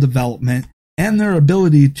physical development and their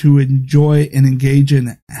ability to enjoy and engage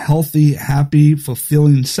in healthy, happy,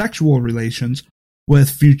 fulfilling sexual relations with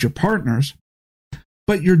future partners.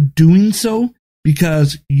 But you're doing so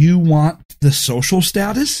because you want the social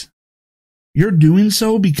status. You're doing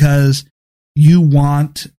so because you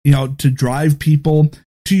want, to drive people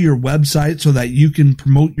to your website so that you can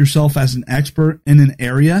promote yourself as an expert in an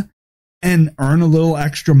area and earn a little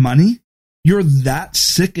extra money? You're that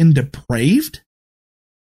sick and depraved?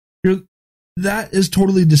 That is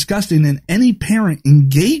totally disgusting, and any parent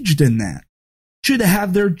engaged in that should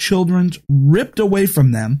have their children ripped away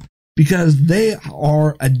from them because they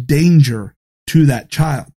are a danger to that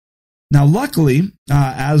child. Now, luckily,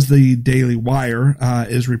 as the Daily Wire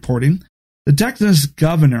is reporting, the Texas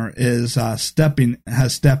governor has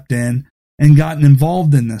stepped in and gotten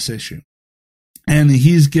involved in this issue. And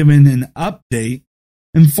he's given an update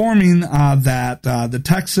informing that the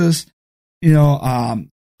Texas,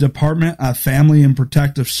 Department of Family and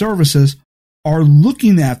Protective Services are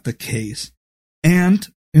looking at the case. And,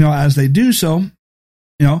 as they do so,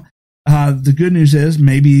 the good news is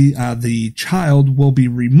maybe the child will be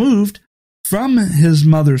removed from his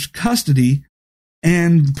mother's custody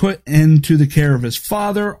and put into the care of his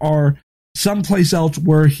father or someplace else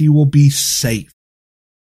where he will be safe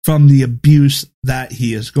from the abuse that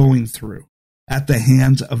he is going through at the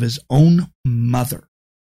hands of his own mother.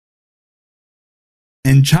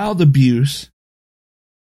 And child abuse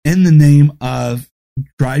in the name of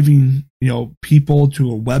driving, people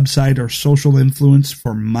to a website or social influence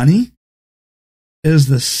for money is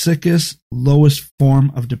the sickest, lowest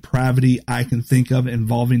form of depravity I can think of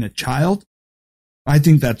involving a child. I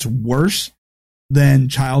think that's worse than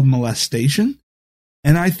child molestation.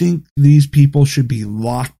 And I think these people should be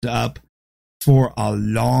locked up for a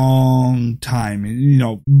long time,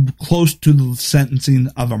 close to the sentencing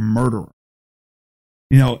of a murderer.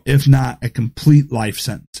 If not a complete life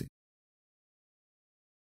sentencing.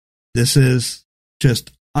 This is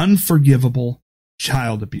just unforgivable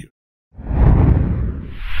child abuse.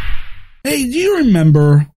 Hey, do you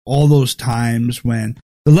remember all those times when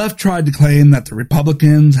the left tried to claim that the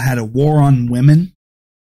Republicans had a war on women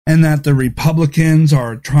and that the Republicans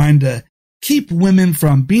are trying to keep women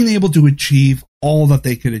from being able to achieve all that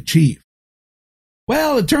they could achieve?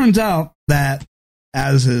 Well, it turns out that,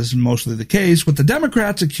 as is mostly the case, what the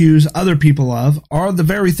Democrats accuse other people of are the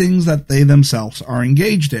very things that they themselves are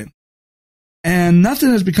engaged in. And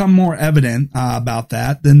nothing has become more evident about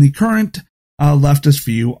that than the current leftist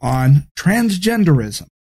view on transgenderism,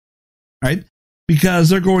 right? Because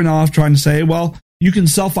they're going off trying to say, well, you can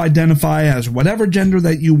self-identify as whatever gender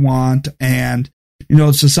that you want, and,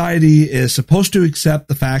 society is supposed to accept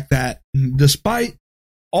the fact that despite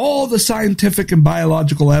all the scientific and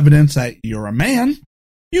biological evidence that you're a man,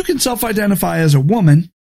 you can self-identify as a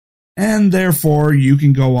woman, and therefore you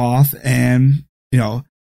can go off and,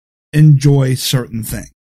 enjoy certain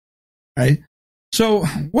things, right? So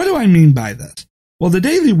what do I mean by this? Well, the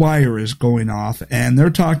Daily Wire is going off, and they're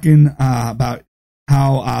talking about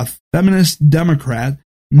how a feminist Democrat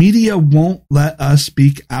media won't let us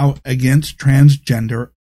speak out against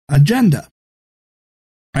transgender agenda,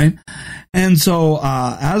 right? And so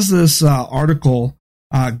as this article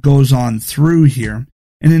goes on through here,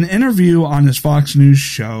 in an interview on his Fox News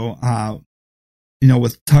show,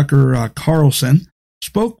 with Tucker Carlson,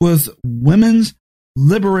 spoke with Women's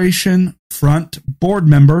Liberation Front board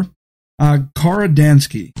member Kara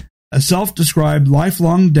Dansky, a self-described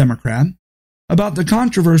lifelong Democrat, about the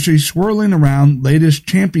controversy swirling around latest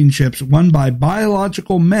championships won by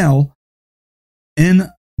biological male in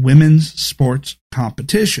women's sports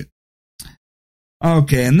competition.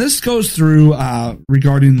 Okay, and this goes through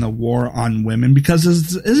regarding the war on women, because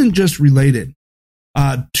this isn't just related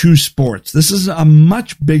to sports. This is a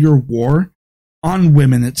much bigger war on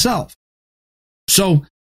women itself. So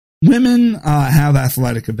women have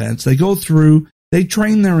athletic events. They go through, they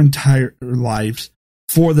train their entire lives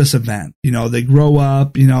for this event. They grow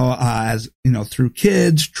up, as, through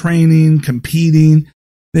kids, training, competing.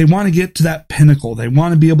 They want to get to that pinnacle. They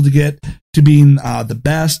want to be able to get to being the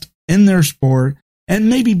best in their sport and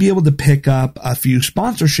maybe be able to pick up a few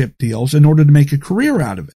sponsorship deals in order to make a career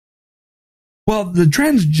out of it. Well, the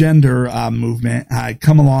transgender movement had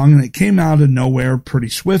come along, and it came out of nowhere pretty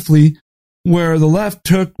swiftly, where the left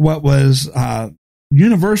took what was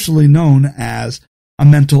universally known as a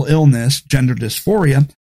mental illness, gender dysphoria,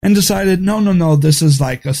 and decided, no, this is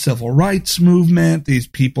like a civil rights movement. These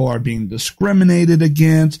people are being discriminated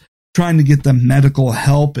against. Trying to get them medical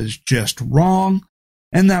help is just wrong,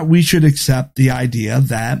 and that we should accept the idea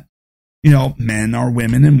that, men are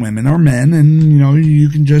women and women are men, and, you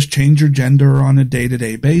can just change your gender on a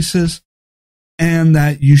day-to-day basis, and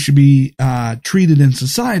that you should be treated in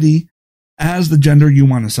society as the gender you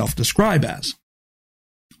want to self-describe as.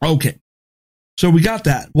 Okay, so we got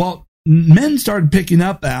that. Well, men started picking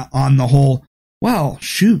up on the whole, well,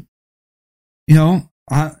 shoot,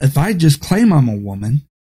 if I just claim I'm a woman,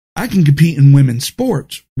 I can compete in women's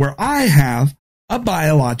sports where I have a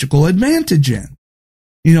biological advantage in.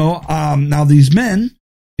 Now these men,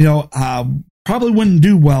 probably wouldn't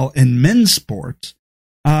do well in men's sports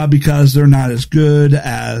because they're not as good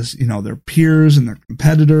as, their peers and their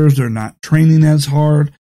competitors. They're not training as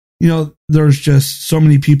hard. There's just so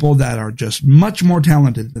many people that are just much more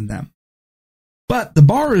talented than them. But the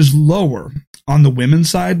bar is lower on the women's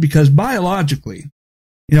side because biologically,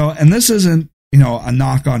 and this isn't, a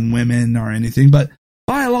knock on women or anything, but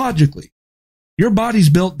biologically, your body's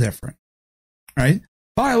built different, right?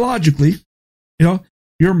 Biologically,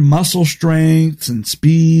 your muscle strengths and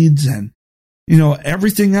speeds and,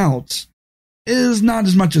 everything else is not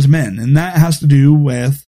as much as men. And that has to do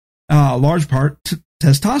with, large part,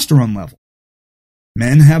 testosterone level.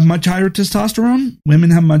 Men have much higher testosterone.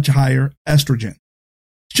 Women have much higher estrogen.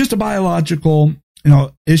 It's just a biological,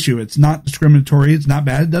 issue. It's not discriminatory. It's not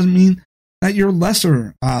bad. It doesn't mean that you're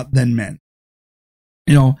lesser than men,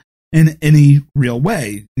 in any real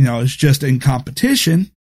way. It's just in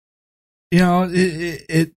competition,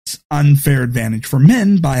 it's unfair advantage for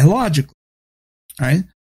men biologically, right?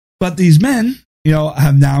 But these men,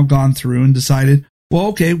 have now gone through and decided, well,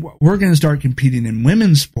 okay, we're going to start competing in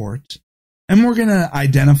women's sports and we're going to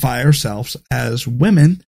identify ourselves as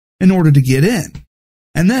women in order to get in.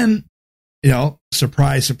 And then,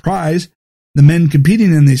 surprise, surprise, the men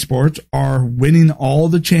competing in these sports are winning all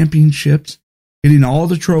the championships, getting all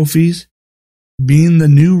the trophies, being the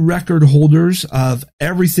new record holders of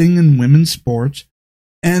everything in women's sports.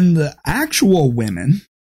 And the actual women,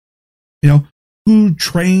 who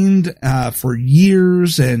trained for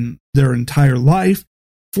years and their entire life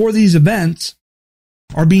for these events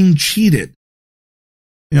are being cheated.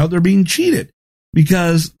 They're being cheated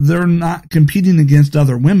because they're not competing against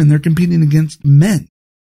other women. They're competing against men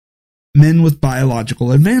with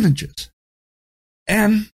biological advantages.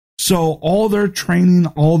 And so all their training,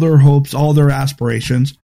 all their hopes, all their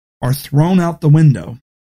aspirations are thrown out the window.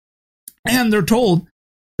 And they're told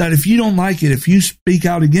that if you don't like it, if you speak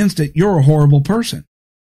out against it, you're a horrible person.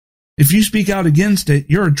 If you speak out against it,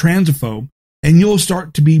 you're a transphobe, and you'll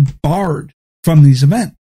start to be barred from these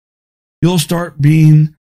events. You'll start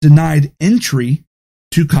being denied entry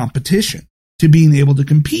to competition, to being able to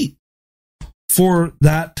compete for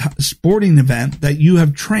that sporting event that you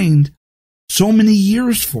have trained so many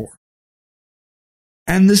years for.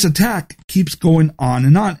 And this attack keeps going on,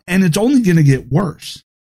 and it's only going to get worse,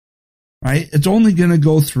 right? It's only going to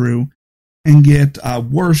go through and get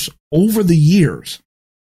worse over the years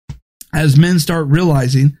as men start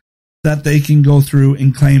realizing that they can go through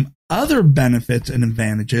and claim other benefits and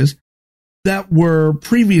advantages that were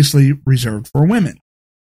previously reserved for women.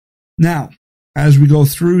 Now, as we go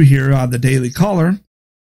through here, the Daily Caller,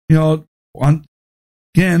 once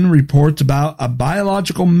again reports about a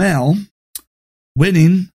biological male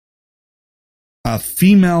winning a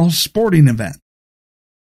female sporting event.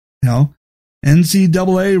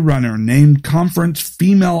 NCAA runner named Conference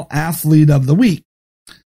Female Athlete of the Week.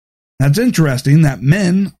 That's interesting that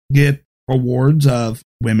men get awards of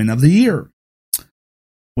Women of the Year,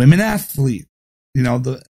 Women Athlete,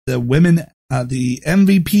 the women, the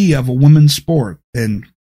MVP of a women's sport, and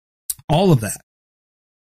all of that.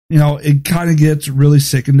 It kind of gets really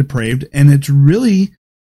sick and depraved, and it's really,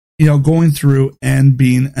 going through and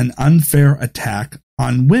being an unfair attack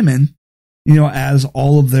on women, as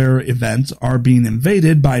all of their events are being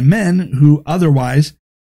invaded by men who otherwise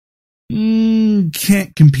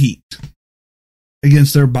can't compete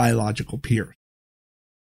against their biological peers.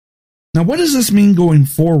 Now, what does this mean going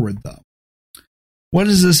forward, though? What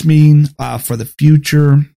does this mean for the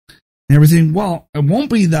future and everything? Well, it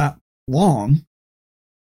won't be that long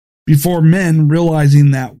before men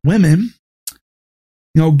realizing that women,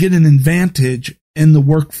 get an advantage in the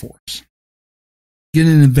workforce, get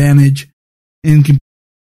an advantage in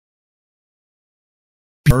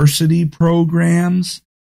diversity programs.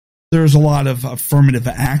 There's a lot of affirmative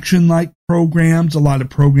action like programs, a lot of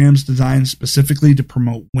programs designed specifically to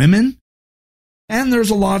promote women. And there's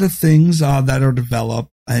a lot of things that are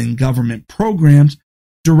developed in government programs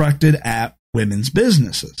directed at women's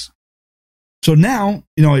businesses. So now,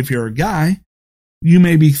 if you're a guy, you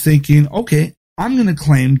may be thinking, okay, I'm going to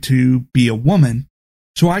claim to be a woman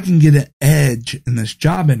so I can get an edge in this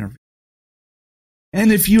job interview.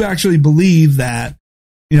 And if you actually believe that,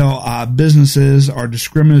 businesses are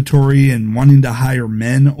discriminatory and wanting to hire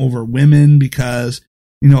men over women because,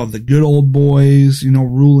 the good old boys,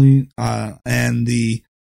 ruling, and the,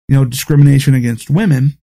 discrimination against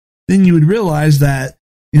women, then you would realize that,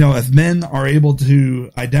 if men are able to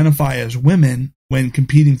identify as women when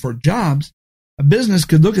competing for jobs, a business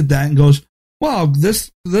could look at that and goes, well,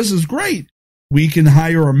 this is great. We can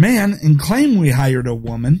hire a man and claim we hired a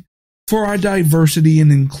woman for our diversity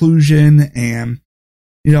and inclusion. And,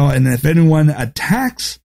 and if anyone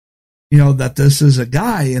attacks, that this is a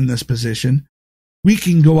guy in this position, we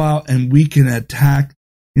can go out and we can attack,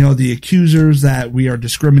 the accusers that we are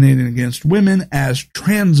discriminating against women as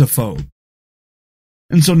transphobe.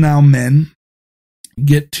 And so now men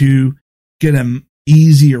get to get an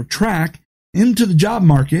easier track into the job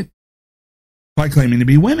market by claiming to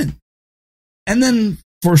be women. And then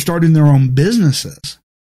for starting their own businesses,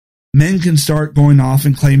 men can start going off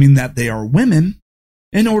and claiming that they are women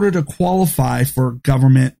in order to qualify for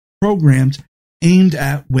government programs aimed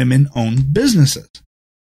at women-owned businesses.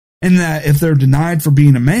 And that if they're denied for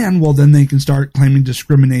being a man, well, then they can start claiming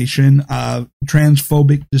discrimination,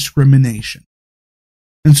 transphobic discrimination.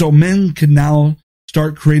 And so men can now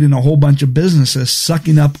start creating a whole bunch of businesses,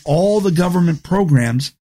 sucking up all the government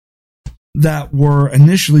programs that were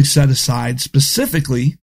initially set aside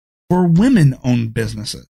specifically for women-owned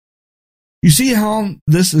businesses. You see how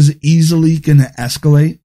this is easily going to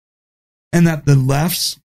escalate? And that the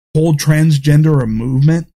left's whole transgender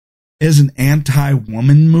movement is an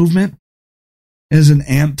anti-woman movement, is an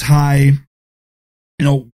anti,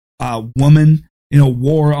 woman,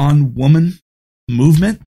 war on woman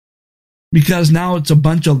movement, because now it's a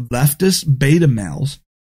bunch of leftist beta males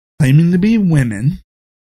claiming to be women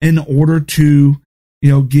in order to,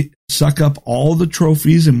 suck up all the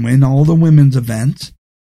trophies and win all the women's events,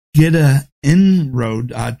 get a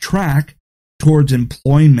inroad track towards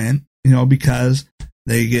employment, because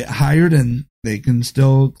they get hired and they can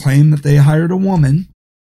still claim that they hired a woman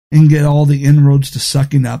and get all the inroads to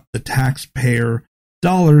sucking up the taxpayer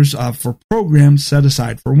dollars for programs set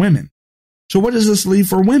aside for women. So what does this leave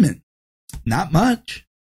for women? Not much.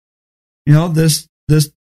 This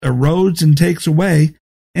erodes and takes away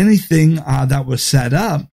anything that was set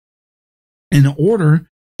up in order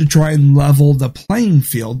to try and level the playing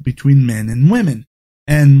field between men and women,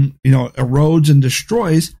 and erodes and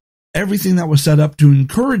destroys everything that was set up to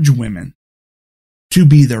encourage women to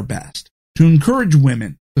be their best, to encourage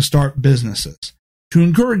women to start businesses, to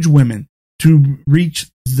encourage women to reach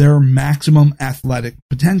their maximum athletic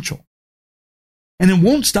potential. And it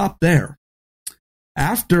won't stop there.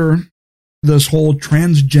 After this whole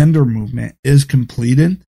transgender movement is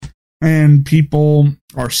completed and people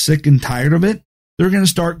are sick and tired of it, they're going to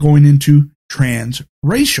start going into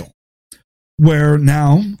transracial, where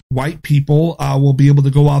now white people will be able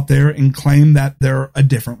to go out there and claim that they're a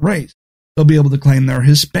different race. They'll be able to claim they're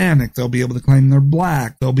Hispanic. They'll be able to claim they're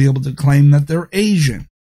black. They'll be able to claim that they're Asian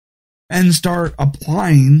and start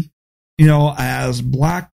applying, as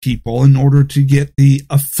black people in order to get the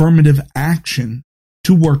affirmative action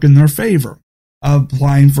to work in their favor,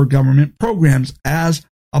 applying for government programs as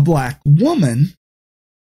a black woman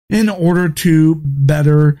in order to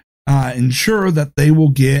better ensure that they will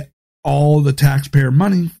get all the taxpayer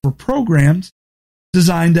money for programs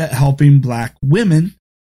designed at helping black women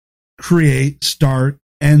create, start,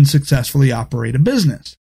 and successfully operate a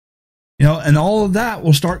business. And all of that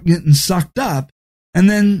will start getting sucked up, and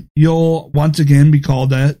then you'll once again be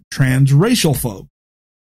called a transracial phobe.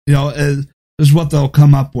 Is what they'll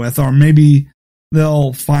come up with, or maybe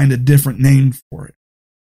they'll find a different name for it.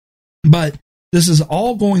 But this is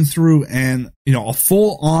all going through a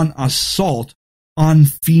full-on assault on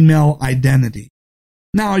female identity.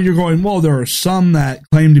 Now you're going, well, there are some that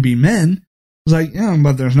claim to be men. It's like,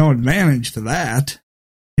 but there's no advantage to that.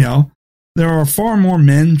 There are far more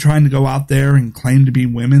men trying to go out there and claim to be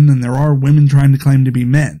women than there are women trying to claim to be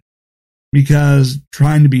men. Because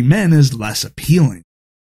trying to be men is less appealing.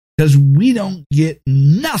 Because we don't get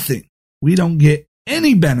nothing. We don't get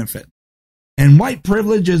any benefit. And white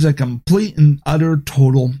privilege is a complete and utter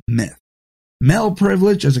total myth. Male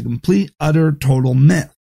privilege is a complete, utter, total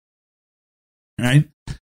myth. Right?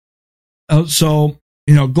 So,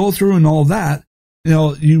 go through and all that,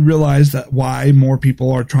 you realize that why more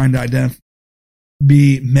people are trying to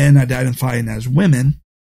be men identifying as women,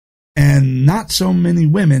 and not so many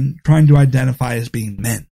women trying to identify as being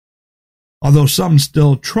men. Although some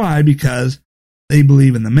still try because they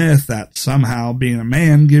believe in the myth that somehow being a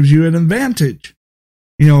man gives you an advantage,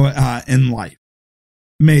 in life.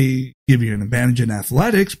 May give you an advantage in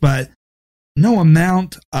athletics, but no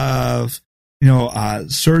amount of,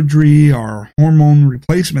 surgery or hormone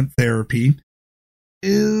replacement therapy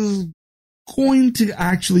is going to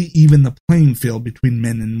actually even the playing field between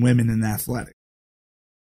men and women in athletics.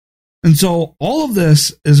 And so all of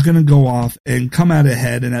this is going to go off and come at a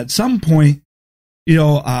head. And at some point,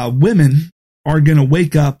 women are going to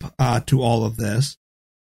wake up to all of this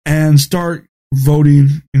and start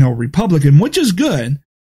voting, Republican, which is good,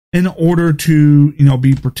 in order to,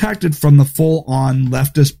 be protected from the full-on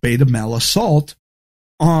leftist beta male assault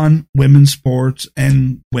on women's sports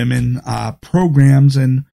and women programs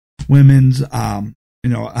and women's,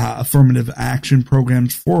 affirmative action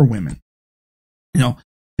programs for women,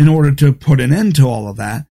 in order to put an end to all of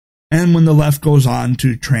that. And when the left goes on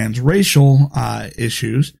to transracial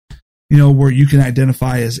issues, where you can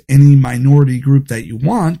identify as any minority group that you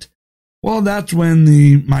want, well, that's when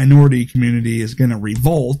the minority community is going to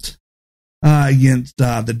revolt against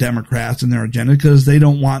the Democrats and their agenda, because they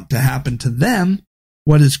don't want to happen to them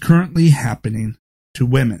what is currently happening to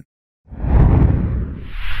women.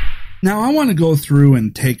 Now, I want to go through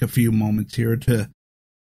and take a few moments here to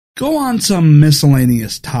go on some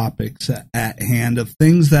miscellaneous topics at hand of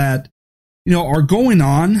things that, are going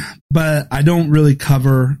on, but I don't really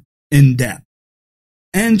cover in depth.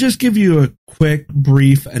 And just give you a quick,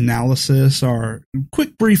 brief analysis or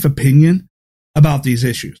quick, brief opinion about these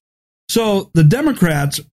issues. So the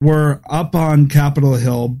Democrats were up on Capitol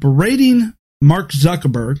Hill berating Mark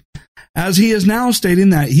Zuckerberg, as he is now stating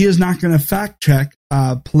that he is not going to fact check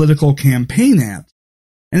political campaign ads.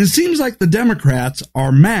 And it seems like the Democrats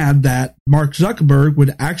are mad that Mark Zuckerberg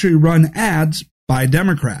would actually run ads by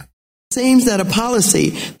Democrats. It seems that a policy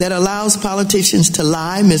that allows politicians to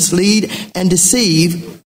lie, mislead, and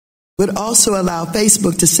deceive would also allow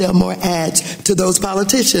Facebook to sell more ads to those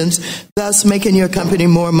politicians, thus making your company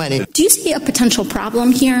more money. Do you see a potential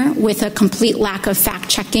problem here with a complete lack of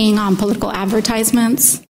fact-checking on political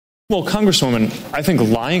advertisements? Well, Congresswoman, I think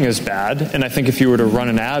lying is bad, and I think if you were to run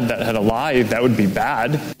an ad that had a lie, that would be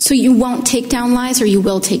bad. So you won't take down lies, or you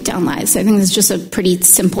will take down lies? I think it's just a pretty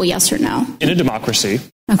simple yes or no. In a democracy,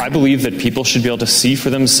 okay. I believe that people should be able to see for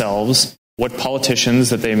themselves what politicians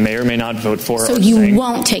that they may or may not vote for so are you saying,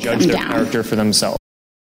 won't take judge them their down. character for themselves.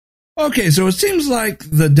 Okay, so it seems like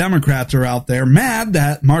the Democrats are out there mad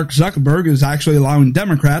that Mark Zuckerberg is actually allowing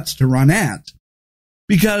Democrats to run ads.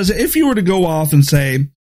 Because if you were to go off and say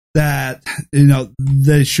that,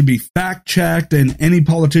 they should be fact-checked and any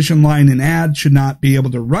politician lying in ads should not be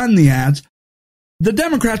able to run the ads, the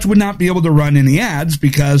Democrats would not be able to run any ads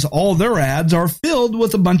because all their ads are filled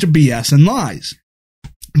with a bunch of BS and lies.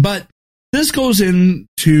 But this goes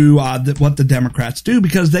into what the Democrats do,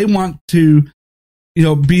 because they want to,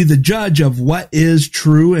 be the judge of what is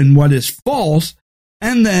true and what is false,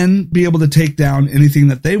 and then be able to take down anything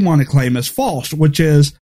that they want to claim as false, which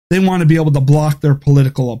is they want to be able to block their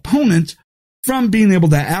political opponents from being able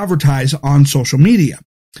to advertise on social media.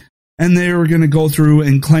 And they're going to go through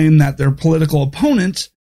and claim that their political opponents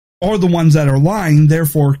are the ones that are lying,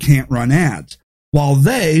 therefore can't run ads, while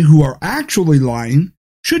they, who are actually lying,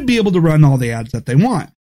 should be able to run all the ads that they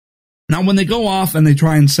want. Now, when they go off and they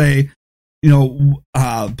try and say,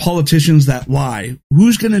 politicians that lie,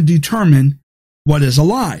 who's going to determine what is a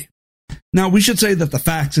lie? Now, we should say that the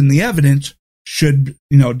facts and the evidence should,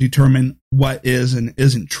 determine what is and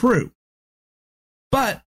isn't true.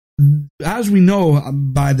 But as we know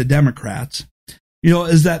by the Democrats,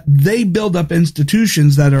 is that they build up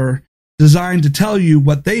institutions that are designed to tell you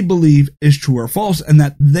what they believe is true or false, and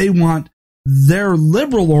that they want their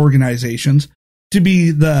liberal organizations to be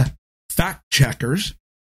the fact checkers,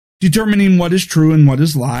 determining what is true and what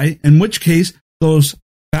is lie, in which case those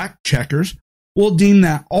fact checkers will deem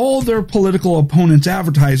that all their political opponents'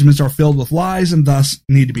 advertisements are filled with lies and thus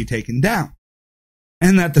need to be taken down.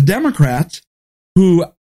 And that the Democrats, who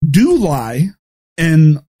do lie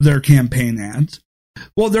in their campaign ads,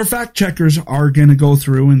 well, their fact checkers are going to go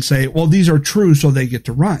through and say, well, these are true, so they get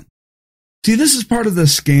to run. See, this is part of the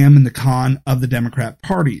scam and the con of the Democrat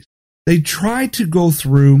parties. They try to go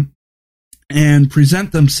through and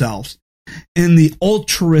present themselves in the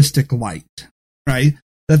altruistic light, right?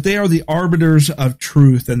 That they are the arbiters of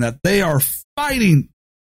truth and that they are fighting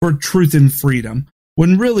for truth and freedom,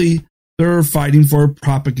 when really they're fighting for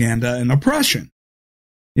propaganda and oppression.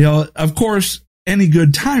 Of course, any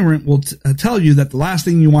good tyrant will tell you that the last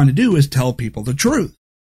thing you want to do is tell people the truth.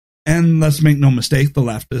 And let's make no mistake, the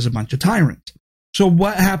left is a bunch of tyrants. So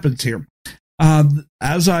what happens here?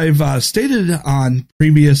 As I've stated on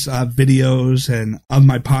previous videos and of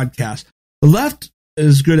my podcast, the left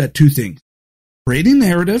is good at two things: creating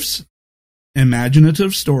narratives,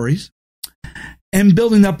 imaginative stories, and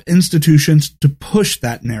building up institutions to push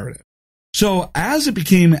that narrative. So as it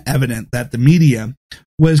became evident that the media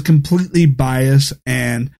was completely biased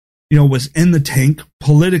and, was in the tank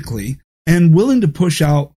politically and willing to push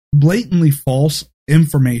out blatantly false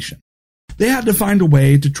information, they had to find a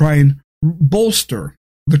way to try and bolster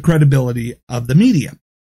the credibility of the media.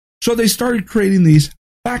 So they started creating these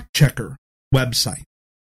fact checker websites.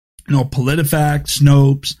 PolitiFact,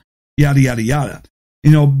 Snopes, yada, yada, yada.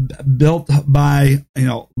 Built by,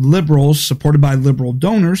 liberals, supported by liberal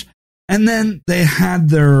donors. And then they had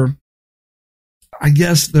their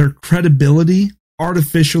credibility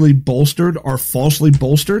artificially bolstered or falsely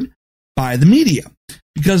bolstered by the media.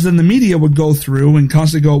 Because then the media would go through and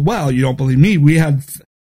constantly go, well, you don't believe me.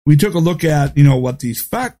 We took a look at, what these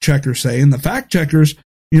fact checkers say, and the fact checkers,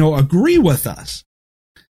 agree with us.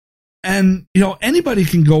 And, anybody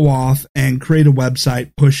can go off and create a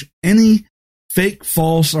website, push any fake,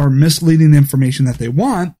 false, or misleading information that they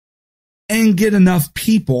want, and get enough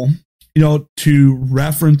people, to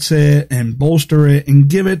reference it and bolster it and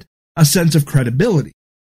give it a sense of credibility.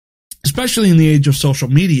 Especially in the age of social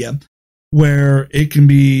media, where it can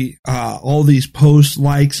be all these posts,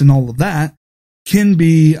 likes, and all of that can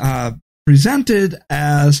be presented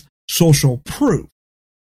as social proof.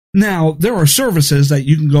 Now, there are services that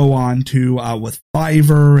you can go on to with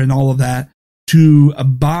Fiverr and all of that to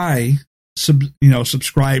buy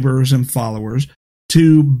subscribers and followers,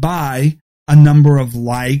 to buy a number of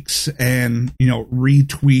likes and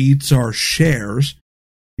retweets or shares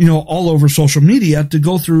all over social media to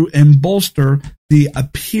go through and bolster the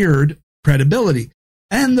appeared credibility.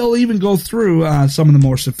 And they'll even go through some of the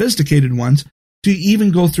more sophisticated ones to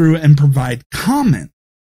even go through and provide comment.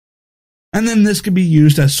 And then this could be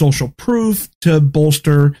used as social proof to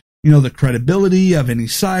bolster the credibility of any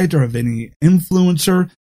site or of any influencer.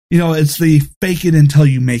 It's the fake it until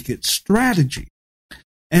you make it strategy.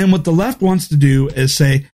 And what the left wants to do is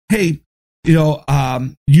say, hey,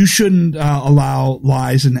 you shouldn't allow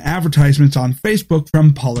lies and advertisements on Facebook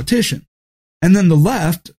from politicians. And then the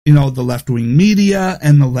left, the left-wing media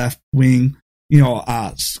and the left-wing,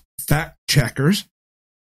 fact checkers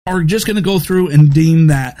are just going to go through and deem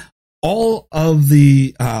that all of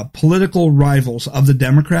the political rivals of the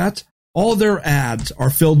Democrats, all their ads are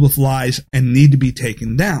filled with lies and need to be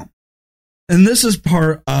taken down. And this is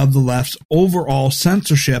part of the left's overall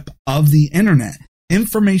censorship of the internet,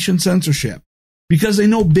 information censorship, because they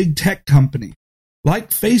know big tech companies like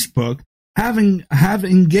Facebook have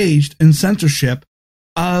engaged in censorship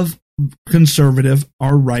of conservative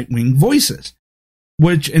or right-wing voices,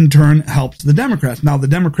 which in turn helps the Democrats. Now, the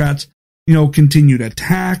Democrats, continued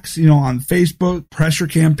attacks, on Facebook, pressure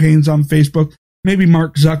campaigns on Facebook. Maybe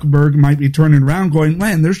Mark Zuckerberg might be turning around going,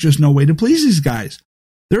 man, there's just no way to please these guys.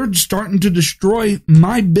 They're starting to destroy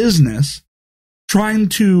my business, trying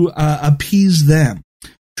to appease them,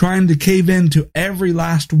 trying to cave in to every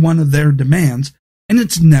last one of their demands, and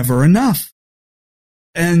it's never enough.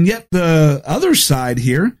 And yet the other side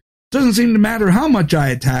here, doesn't seem to matter how much I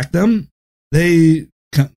attack them. They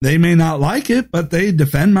may not like it, but they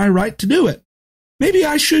defend my right to do it. Maybe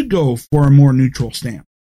I should go for a more neutral stance.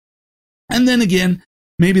 And then again,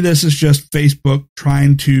 maybe this is just Facebook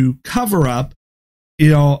trying to cover up,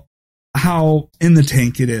 how in the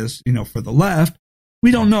tank it is, for the left.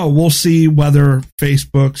 We don't know. We'll see whether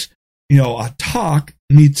Facebook's, talk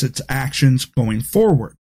meets its actions going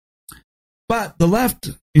forward. But the left,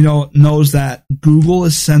 knows that Google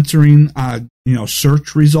is censoring,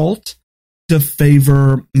 search results to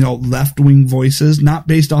favor, left-wing voices, not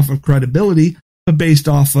based off of credibility, but based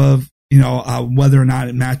off of, whether or not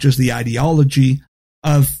it matches the ideology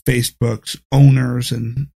of Facebook's owners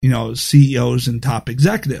and, CEOs and top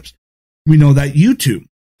executives. We know that YouTube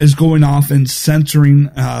is going off and censoring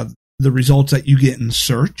the results that you get in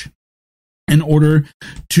search in order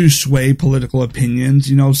to sway political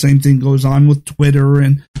opinions. Same thing goes on with Twitter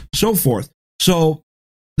and so forth. So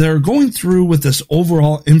they're going through with this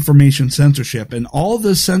overall information censorship and all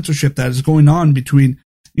this censorship that is going on between,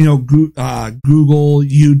 Google,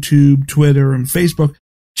 YouTube, Twitter, and Facebook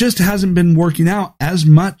just hasn't been working out as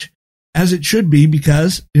much as it should be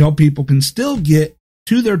because, people can still get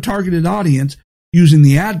to their targeted audience using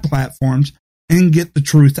the ad platforms and get the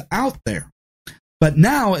truth out there. But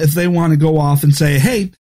now if they want to go off and say,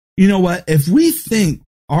 hey, you know what, if we think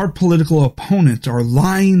our political opponents are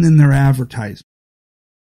lying in their advertising,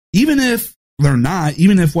 even if they're not,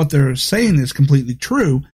 even if what they're saying is completely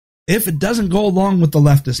true, if it doesn't go along with the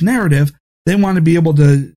leftist narrative, they want to be able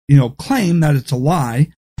to, claim that it's a lie,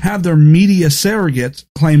 have their media surrogates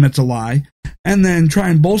claim it's a lie, and then try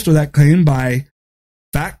and bolster that claim by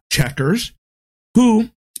fact checkers who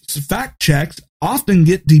fact checks often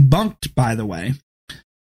get debunked, by the way,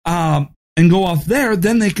 and go off there.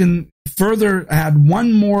 Then they can further add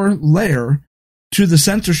one more layer to the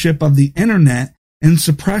censorship of the internet and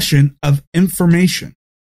suppression of information.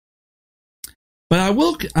 But I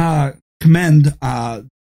will commend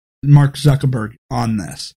Mark Zuckerberg on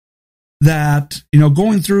this, that,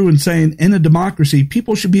 going through and saying in a democracy,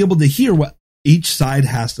 people should be able to hear what each side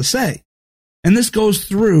has to say. And this goes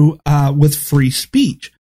through with free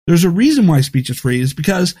speech. There's a reason why speech is free, is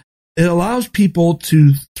because it allows people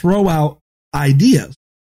to throw out ideas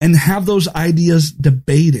and have those ideas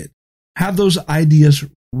debated, have those ideas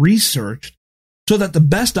researched, so that the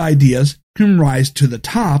best ideas can rise to the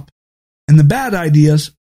top and the bad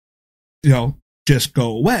ideas, just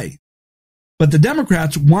go away. But the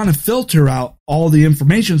Democrats want to filter out all the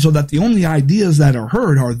information so that the only ideas that are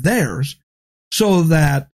heard are theirs, so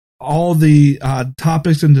that all the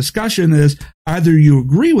topics in discussion is either you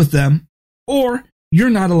agree with them or you're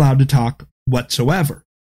not allowed to talk whatsoever.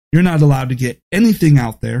 You're not allowed to get anything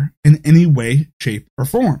out there in any way, shape, or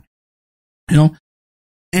form.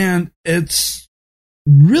 And it's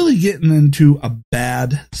really getting into a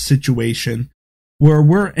bad situation where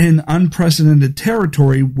we're in unprecedented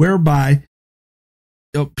territory whereby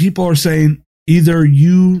people are saying either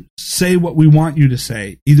you say what we want you to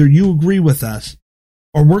say, either you agree with us,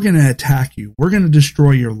 or we're going to attack you. We're going to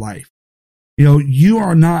destroy your life. You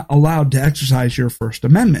are not allowed to exercise your First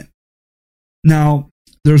Amendment. Now,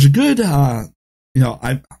 there's a good, I'm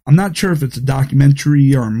not sure if it's a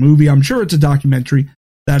documentary or a movie. I'm sure it's a documentary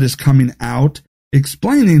that is coming out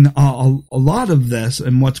explaining a lot of this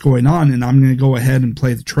and what's going on, and I'm going to go ahead and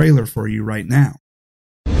play the trailer for you right now.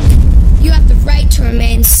 You have the right to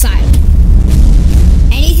remain silent.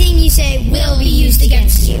 Anything you say will be used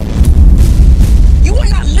against you. You are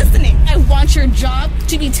not listening. I want your job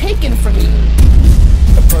to be taken from you.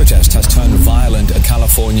 A protest has turned violent in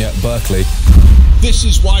California, Berkeley. This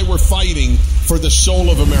is why we're fighting for the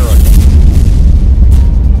soul of America.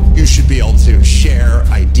 You should be able to share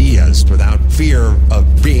ideas without fear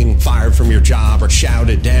of being fired from your job or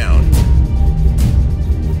shouted down.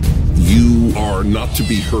 You are not to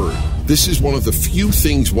be heard. This is one of the few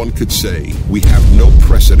things one could say we have no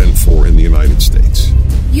precedent for in the United States.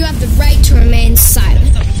 You have the right to remain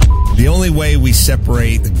silent. The only way we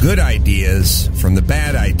separate the good ideas from the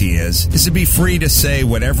bad ideas is to be free to say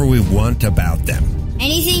whatever we want about them.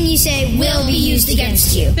 Anything you say will be used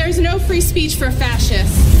against you. There's no free speech for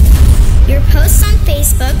fascists. Your posts on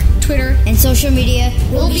Facebook, Twitter, and social media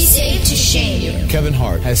will be saved to shame you. Kevin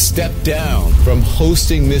Hart has stepped down from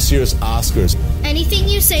hosting this year's Oscars. Anything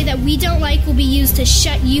you say that we don't like will be used to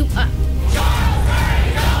shut you up.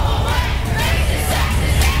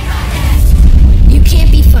 You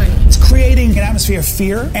can't be funny. It's creating an atmosphere of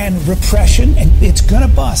fear and repression, and it's gonna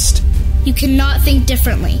bust. You cannot think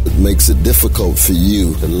differently. It makes it difficult for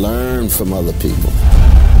you to learn from other people.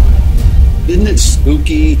 Isn't it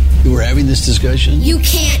spooky that we're having this discussion? You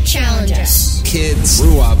can't challenge us. Kids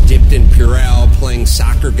grew up dipped in Purell, playing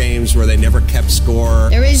soccer games where they never kept score.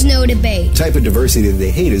 There is no debate. The type of diversity that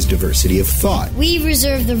they hate is diversity of thought. We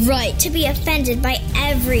reserve the right to be offended by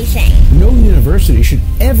everything. No university should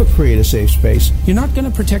ever create a safe space. You're not going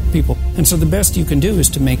to protect people, and so the best you can do is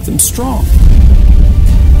to make them strong.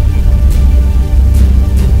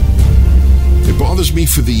 It bothers me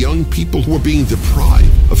for the young people who are being deprived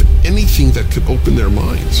of anything that could open their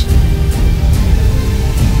minds.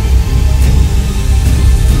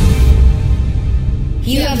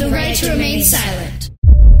 You have the right to remain silent.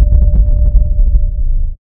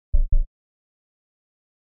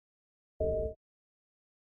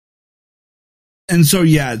 And so,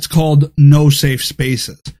 it's called No Safe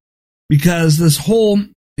Spaces, because this whole,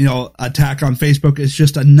 attack on Facebook is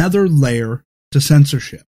just another layer to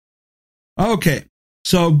censorship. Okay,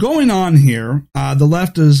 so going on here, the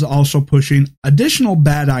left is also pushing additional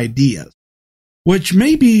bad ideas, which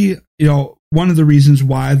may be, one of the reasons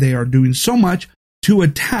why they are doing so much to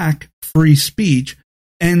attack free speech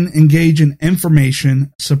and engage in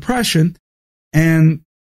information suppression. And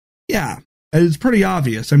it's pretty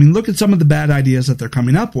obvious. I mean, look at some of the bad ideas that they're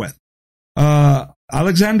coming up with.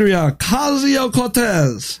 Alexandria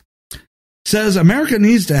Ocasio-Cortez says America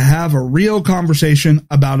needs to have a real conversation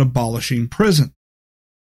about abolishing prison.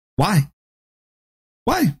 Why?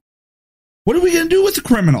 What are we going to do with the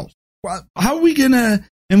criminals? How are we going to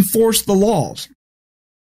enforce the laws?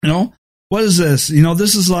 What is this?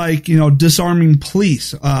 This is like, disarming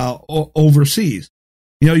police overseas.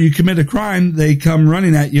 You commit a crime, they come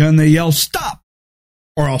running at you and they yell, stop!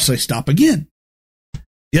 Or I'll say, stop again.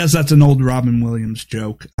 Yes, that's an old Robin Williams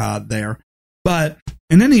joke there. But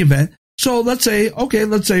in any event, so let's say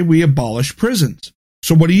we abolish prisons.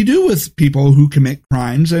 So what do you do with people who commit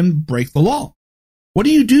crimes and break the law? What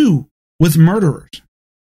do you do with murderers?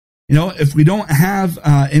 If we don't have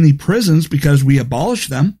any prisons because we abolish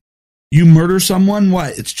them, you murder someone,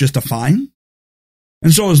 what? It's just a fine?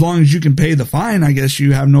 And so as long as you can pay the fine, I guess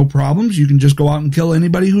you have no problems. You can just go out and kill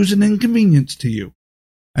anybody who's an inconvenience to you.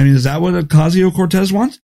 I mean, is that what Ocasio-Cortez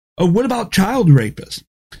wants? What about child rapists?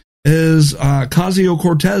 Is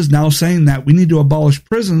Ocasio-Cortez now saying that we need to abolish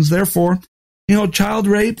prisons? Therefore, child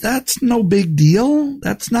rape, that's no big deal.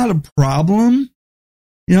 That's not a problem.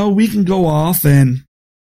 We can go off and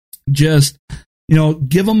just,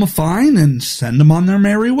 give them a fine and send them on their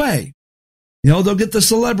merry way. They'll get the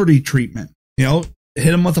celebrity treatment. Hit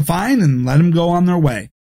them with a fine and let them go on their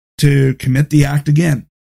way to commit the act again.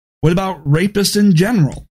 What about rapists in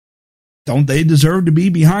general? Don't they deserve to be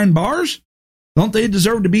behind bars? Don't they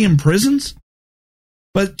deserve to be in prisons?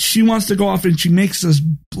 But she wants to go off and she makes this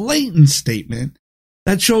blatant statement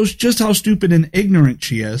that shows just how stupid and ignorant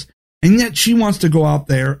she is. And yet she wants to go out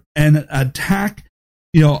there and attack,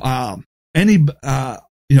 any,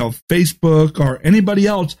 Facebook or anybody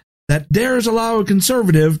else that dares allow a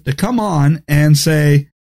conservative to come on and say,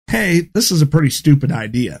 hey, this is a pretty stupid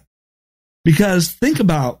idea. Because think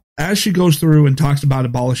about, as she goes through and talks about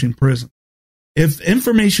abolishing prison, if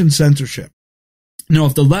information censorship,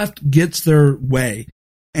 if the left gets their way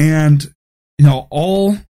and,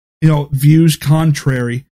 all, views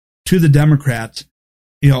contrary to the Democrats,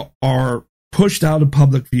 are pushed out of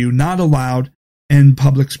public view, not allowed in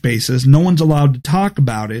public spaces, no one's allowed to talk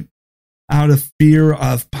about it out of fear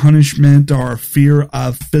of punishment or fear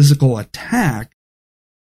of physical attack,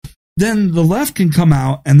 then the left can come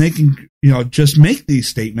out and they can, just make these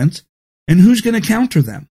statements, and who's going to counter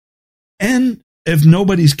them? And if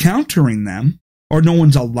nobody's countering them, or no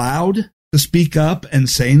one's allowed to speak up and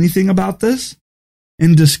say anything about this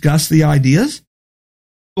and discuss the ideas,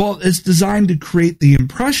 well, it's designed to create the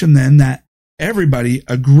impression then that everybody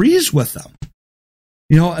agrees with them.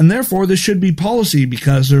 And therefore this should be policy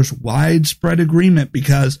because there's widespread agreement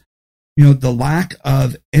because, the lack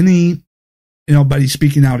of anybody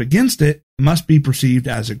speaking out against it must be perceived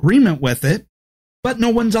as agreement with it, but no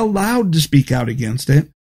one's allowed to speak out against it.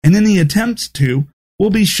 And any attempts to will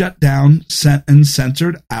be shut down and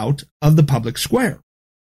censored out of the public square.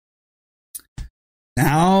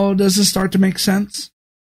 Now, does this start to make sense?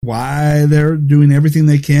 Why they're doing everything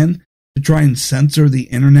they can to try and censor the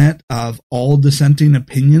internet of all dissenting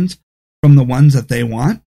opinions from the ones that they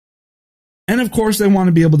want? And of course, they want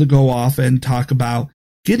to be able to go off and talk about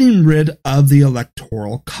getting rid of the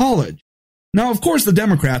Electoral College. Now, of course, the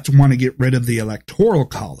Democrats want to get rid of the Electoral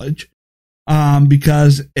College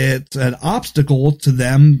because it's an obstacle to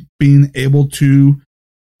them being able to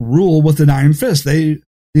rule with an iron fist.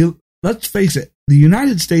 Let's face it, the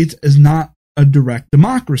United States is not a direct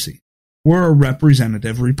democracy. We're a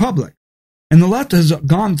representative republic. And the left has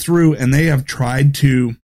gone through and they have tried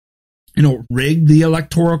to, rig the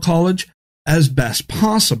Electoral College as best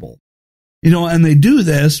possible. And they do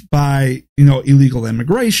this by, illegal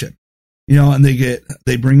immigration. And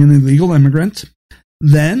they bring in illegal immigrants.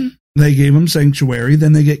 Then they gave them sanctuary.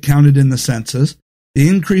 Then they get counted in the census. The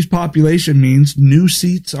increased population means new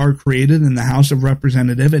seats are created in the House of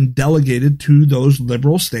Representatives and delegated to those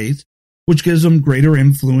liberal states, which gives them greater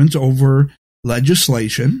influence over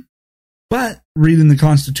legislation. But reading the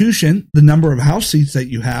Constitution, the number of House seats that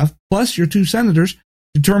you have, plus your 2 senators,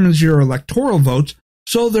 determines your electoral votes,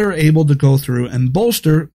 so they're able to go through and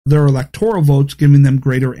bolster their electoral votes, giving them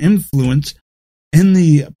greater influence in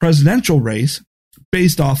the presidential race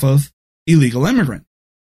based off of illegal immigrants.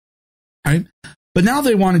 Right? But now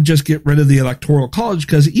they want to just get rid of the Electoral College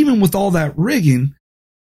because even with all that rigging,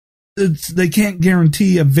 they can't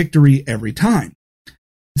guarantee a victory every time.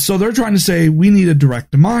 So they're trying to say we need a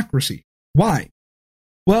direct democracy. Why?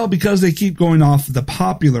 Well, because they keep going off the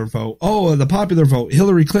popular vote. Oh, the popular vote,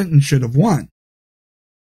 Hillary Clinton should have won.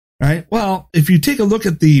 Right? Well, if you take a look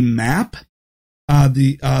at the map, from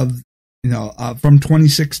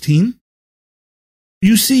 2016,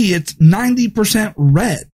 you see it's 90%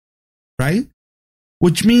 red, right?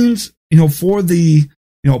 Which means, for the,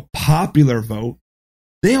 popular vote,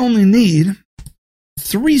 they only need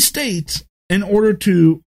 3 states in order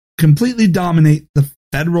to completely dominate the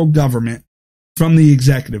federal government from the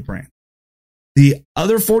executive branch. The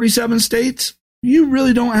other 47 states, you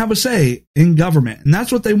really don't have a say in government. And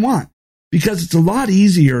that's what they want because it's a lot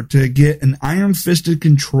easier to get an iron-fisted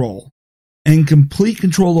control and complete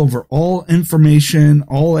control over all information,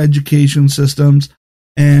 all education systems,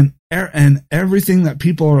 and everything that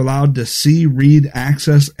people are allowed to see, read,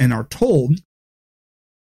 access, and are told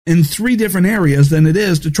in 3 different areas than it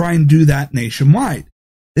is to try and do that nationwide.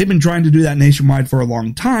 They've been trying to do that nationwide for a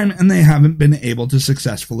long time, and they haven't been able to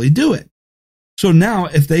successfully do it. So now,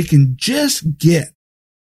 if they can just get,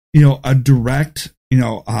 a direct,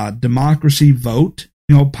 democracy vote,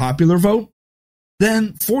 popular vote,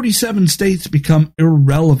 then 47 states become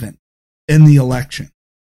irrelevant in the election.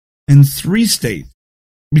 And 3 states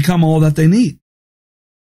become all that they need.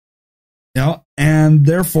 and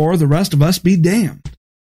therefore the rest of us be damned.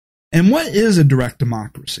 And what is a direct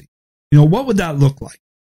democracy? What would that look like?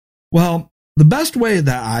 Well, the best way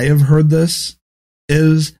that I have heard this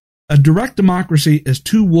is a direct democracy is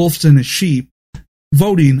two wolves and a sheep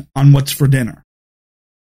voting on what's for dinner,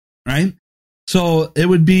 right? So it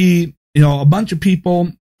would be, a bunch of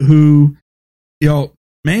people who,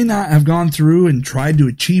 may not have gone through and tried to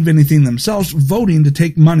achieve anything themselves, voting to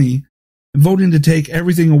take money, voting to take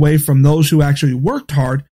everything away from those who actually worked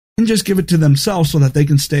hard and just give it to themselves so that they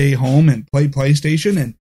can stay home and play PlayStation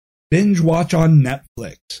and binge watch on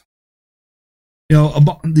Netflix.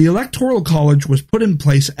 The Electoral College was put in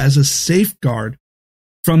place as a safeguard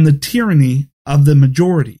from the tyranny of the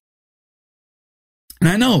majority. And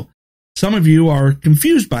I know some of you are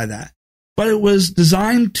confused by that, but it was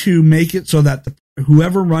designed to make it so that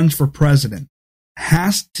whoever runs for president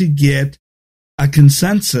has to get a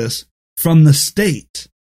consensus from the state,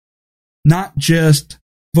 not just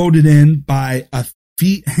voted in by a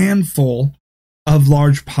handful of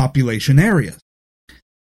large population areas.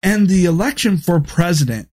 And the election for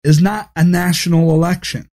president is not a national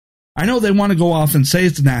election. I know they want to go off and say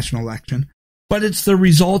it's a national election, but it's the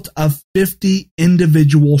result of 50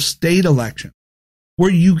 individual state elections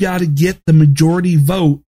where you got to get the majority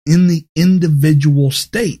vote in the individual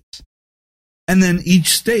states. And then each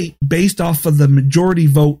state, based off of the majority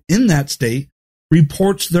vote in that state,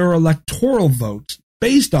 reports their electoral votes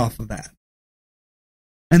based off of that.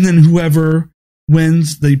 And then whoever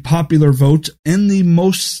wins the popular votes in the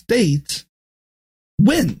most states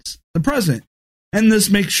wins the president. And this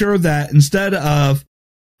makes sure that instead of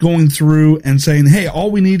going through and saying, hey, all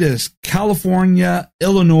we need is California,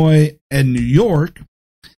 Illinois, and New York,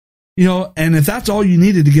 and if that's all you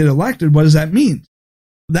needed to get elected, what does that mean?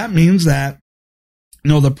 That means that,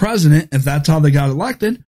 the president, if that's how they got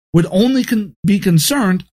elected, would only be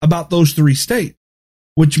concerned about those three states,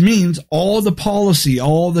 which means all the policy,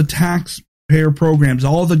 all the taxpayer programs,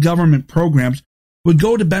 all the government programs would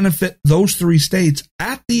go to benefit those three states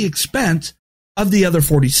at the expense of the other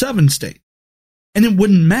 47 states. And it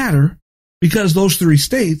wouldn't matter because those three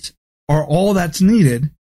states are all that's needed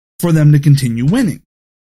for them to continue winning.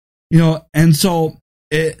 And so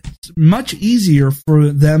it's much easier for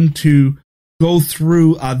them to go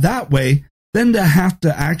through that way than to have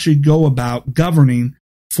to actually go about governing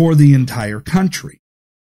for the entire country.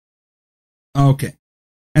 Okay.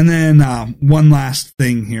 And then one last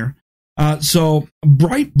thing here. So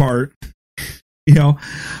Breitbart,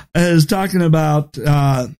 is talking about,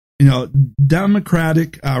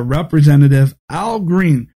 Democratic Representative Al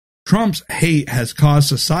Green. Trump's hate has caused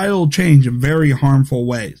societal change in very harmful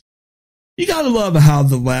ways. You gotta love how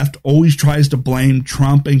the left always tries to blame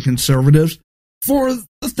Trump and conservatives for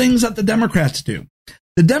the things that the Democrats do.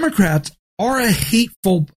 The Democrats are a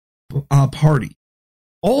hateful party.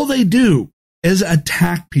 All they do is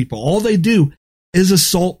attack people. All they do is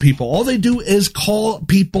assault people. All they do is call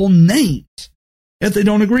people names if they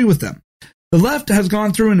don't agree with them. The left has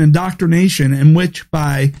gone through an indoctrination in which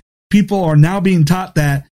by people are now being taught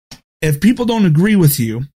that if people don't agree with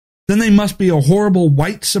you, then they must be a horrible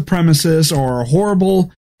white supremacist or a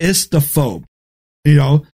horrible istophobe.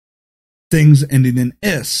 Things ending in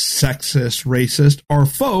is, sexist, racist, or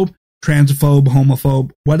phobe, transphobe,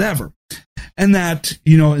 homophobe, whatever. And that,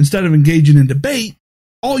 instead of engaging in debate,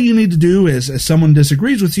 all you need to do is, if someone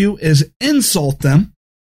disagrees with you, is insult them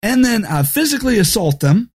and then physically assault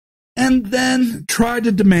them and then try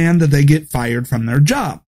to demand that they get fired from their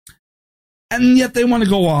job. And yet they want to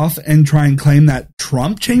go off and try and claim that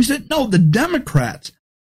Trump changed it. No, the Democrats,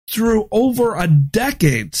 through over a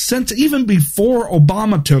decade, since even before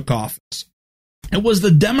Obama took office, it was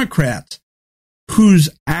the Democrats whose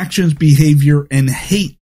actions, behavior, and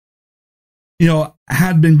hate,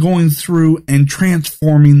 had been going through and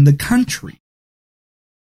transforming the country.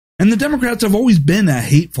 And the Democrats have always been a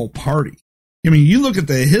hateful party. You look at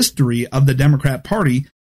the history of the Democrat Party,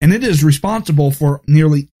 and it is responsible for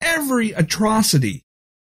nearly every atrocity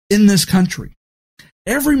in this country,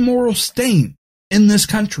 every moral stain in this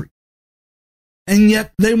country. And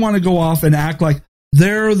yet they want to go off and act like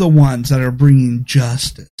they're the ones that are bringing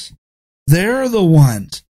justice. They're the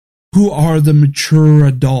ones who are the mature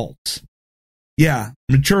adults. Yeah,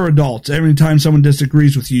 mature adults. Every time someone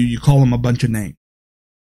disagrees with you, you call them a bunch of names.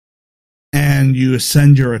 And you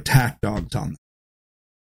send your attack dogs on them.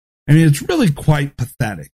 It's really quite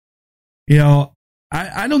pathetic.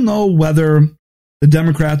 I don't know whether the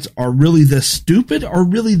Democrats are really this stupid or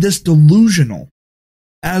really this delusional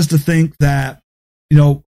as to think that,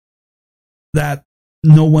 that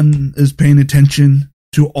no one is paying attention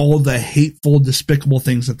to all the hateful, despicable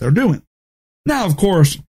things that they're doing. Now, of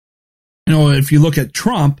course, if you look at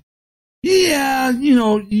Trump, yeah,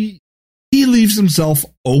 he leaves himself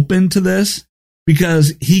open to this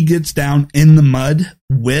because he gets down in the mud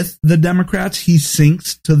with the Democrats. He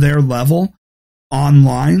sinks to their level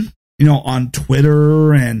online, on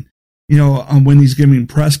Twitter and, when he's giving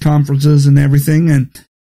press conferences and everything. And,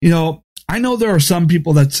 I know there are some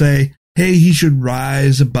people that say, hey, he should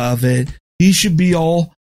rise above it. He should be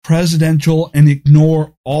all presidential and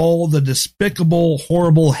ignore all the despicable,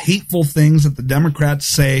 horrible, hateful things that the Democrats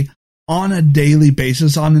say on a daily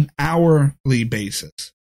basis, on an hourly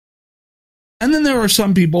basis. And then there are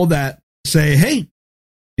some people that say, hey,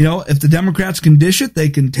 if the Democrats can dish it, they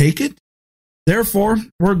can take it. Therefore,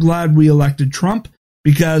 we're glad we elected Trump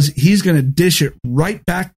because he's going to dish it right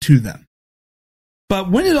back to them. But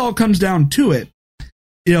when it all comes down to it,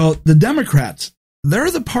 the Democrats,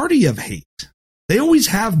 they're the party of hate. They always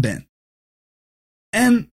have been.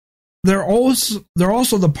 And they're also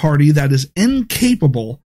the party that is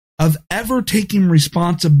incapable of ever taking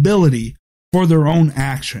responsibility for their own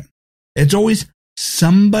action. It's always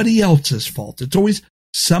somebody else's fault. It's always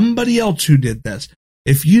somebody else who did this.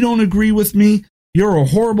 If you don't agree with me, you're a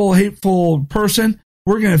horrible, hateful person.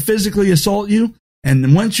 We're going to physically assault you.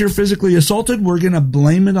 And once you're physically assaulted, we're going to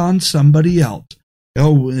blame it on somebody else.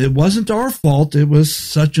 Oh, it wasn't our fault. It was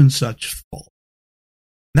such and such fault.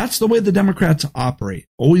 That's the way the Democrats operate.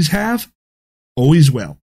 Always have, always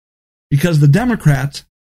will. Because the Democrats,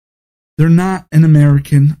 they're not an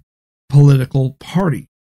American political party.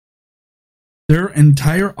 Their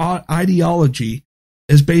entire ideology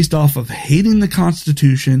is based off of hating the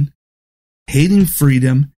Constitution, hating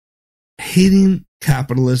freedom, hating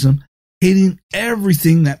capitalism, hating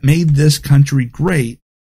everything that made this country great,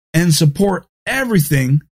 and support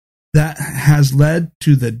everything that has led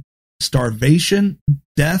to the starvation,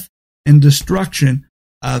 death, and destruction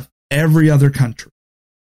of every other country.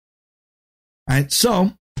 All right,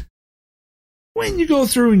 so when you go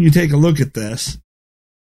through and you take a look at this,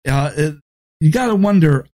 you got to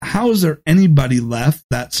wonder, how is there anybody left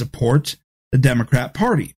that supports the Democrat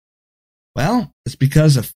Party? Well, it's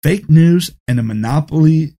because of fake news and a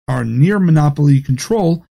monopoly or near monopoly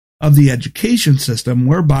control of the education system,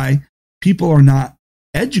 whereby people are not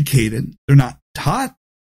educated, they're not taught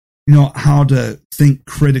how to think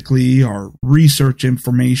critically or research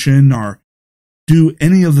information or do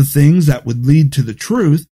any of the things that would lead to the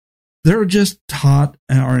truth. They're just taught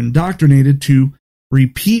and are indoctrinated to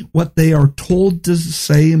repeat what they are told to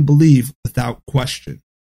say and believe without question.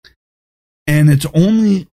 And it's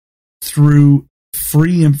only through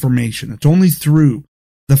free information. It's only through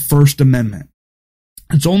the First Amendment.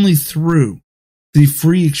 It's only through the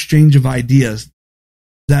free exchange of ideas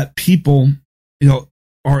that people,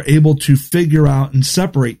 are able to figure out and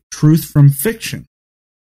separate truth from fiction.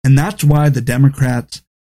 And that's why the Democrats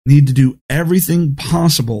need to do everything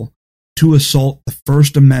possible to assault the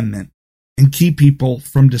First Amendment and keep people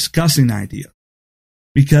from discussing ideas,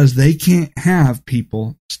 because they can't have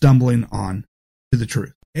people stumbling on to the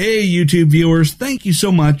truth. Hey, YouTube viewers, thank you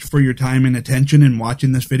so much for your time and attention in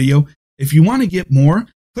watching this video. If you want to get more,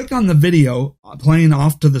 click on the video playing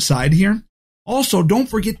off to the side here. Also, don't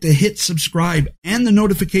forget to hit subscribe and the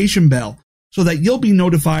notification bell so that you'll be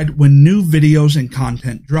notified when new videos and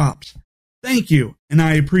content drops. Thank you, and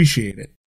I appreciate it.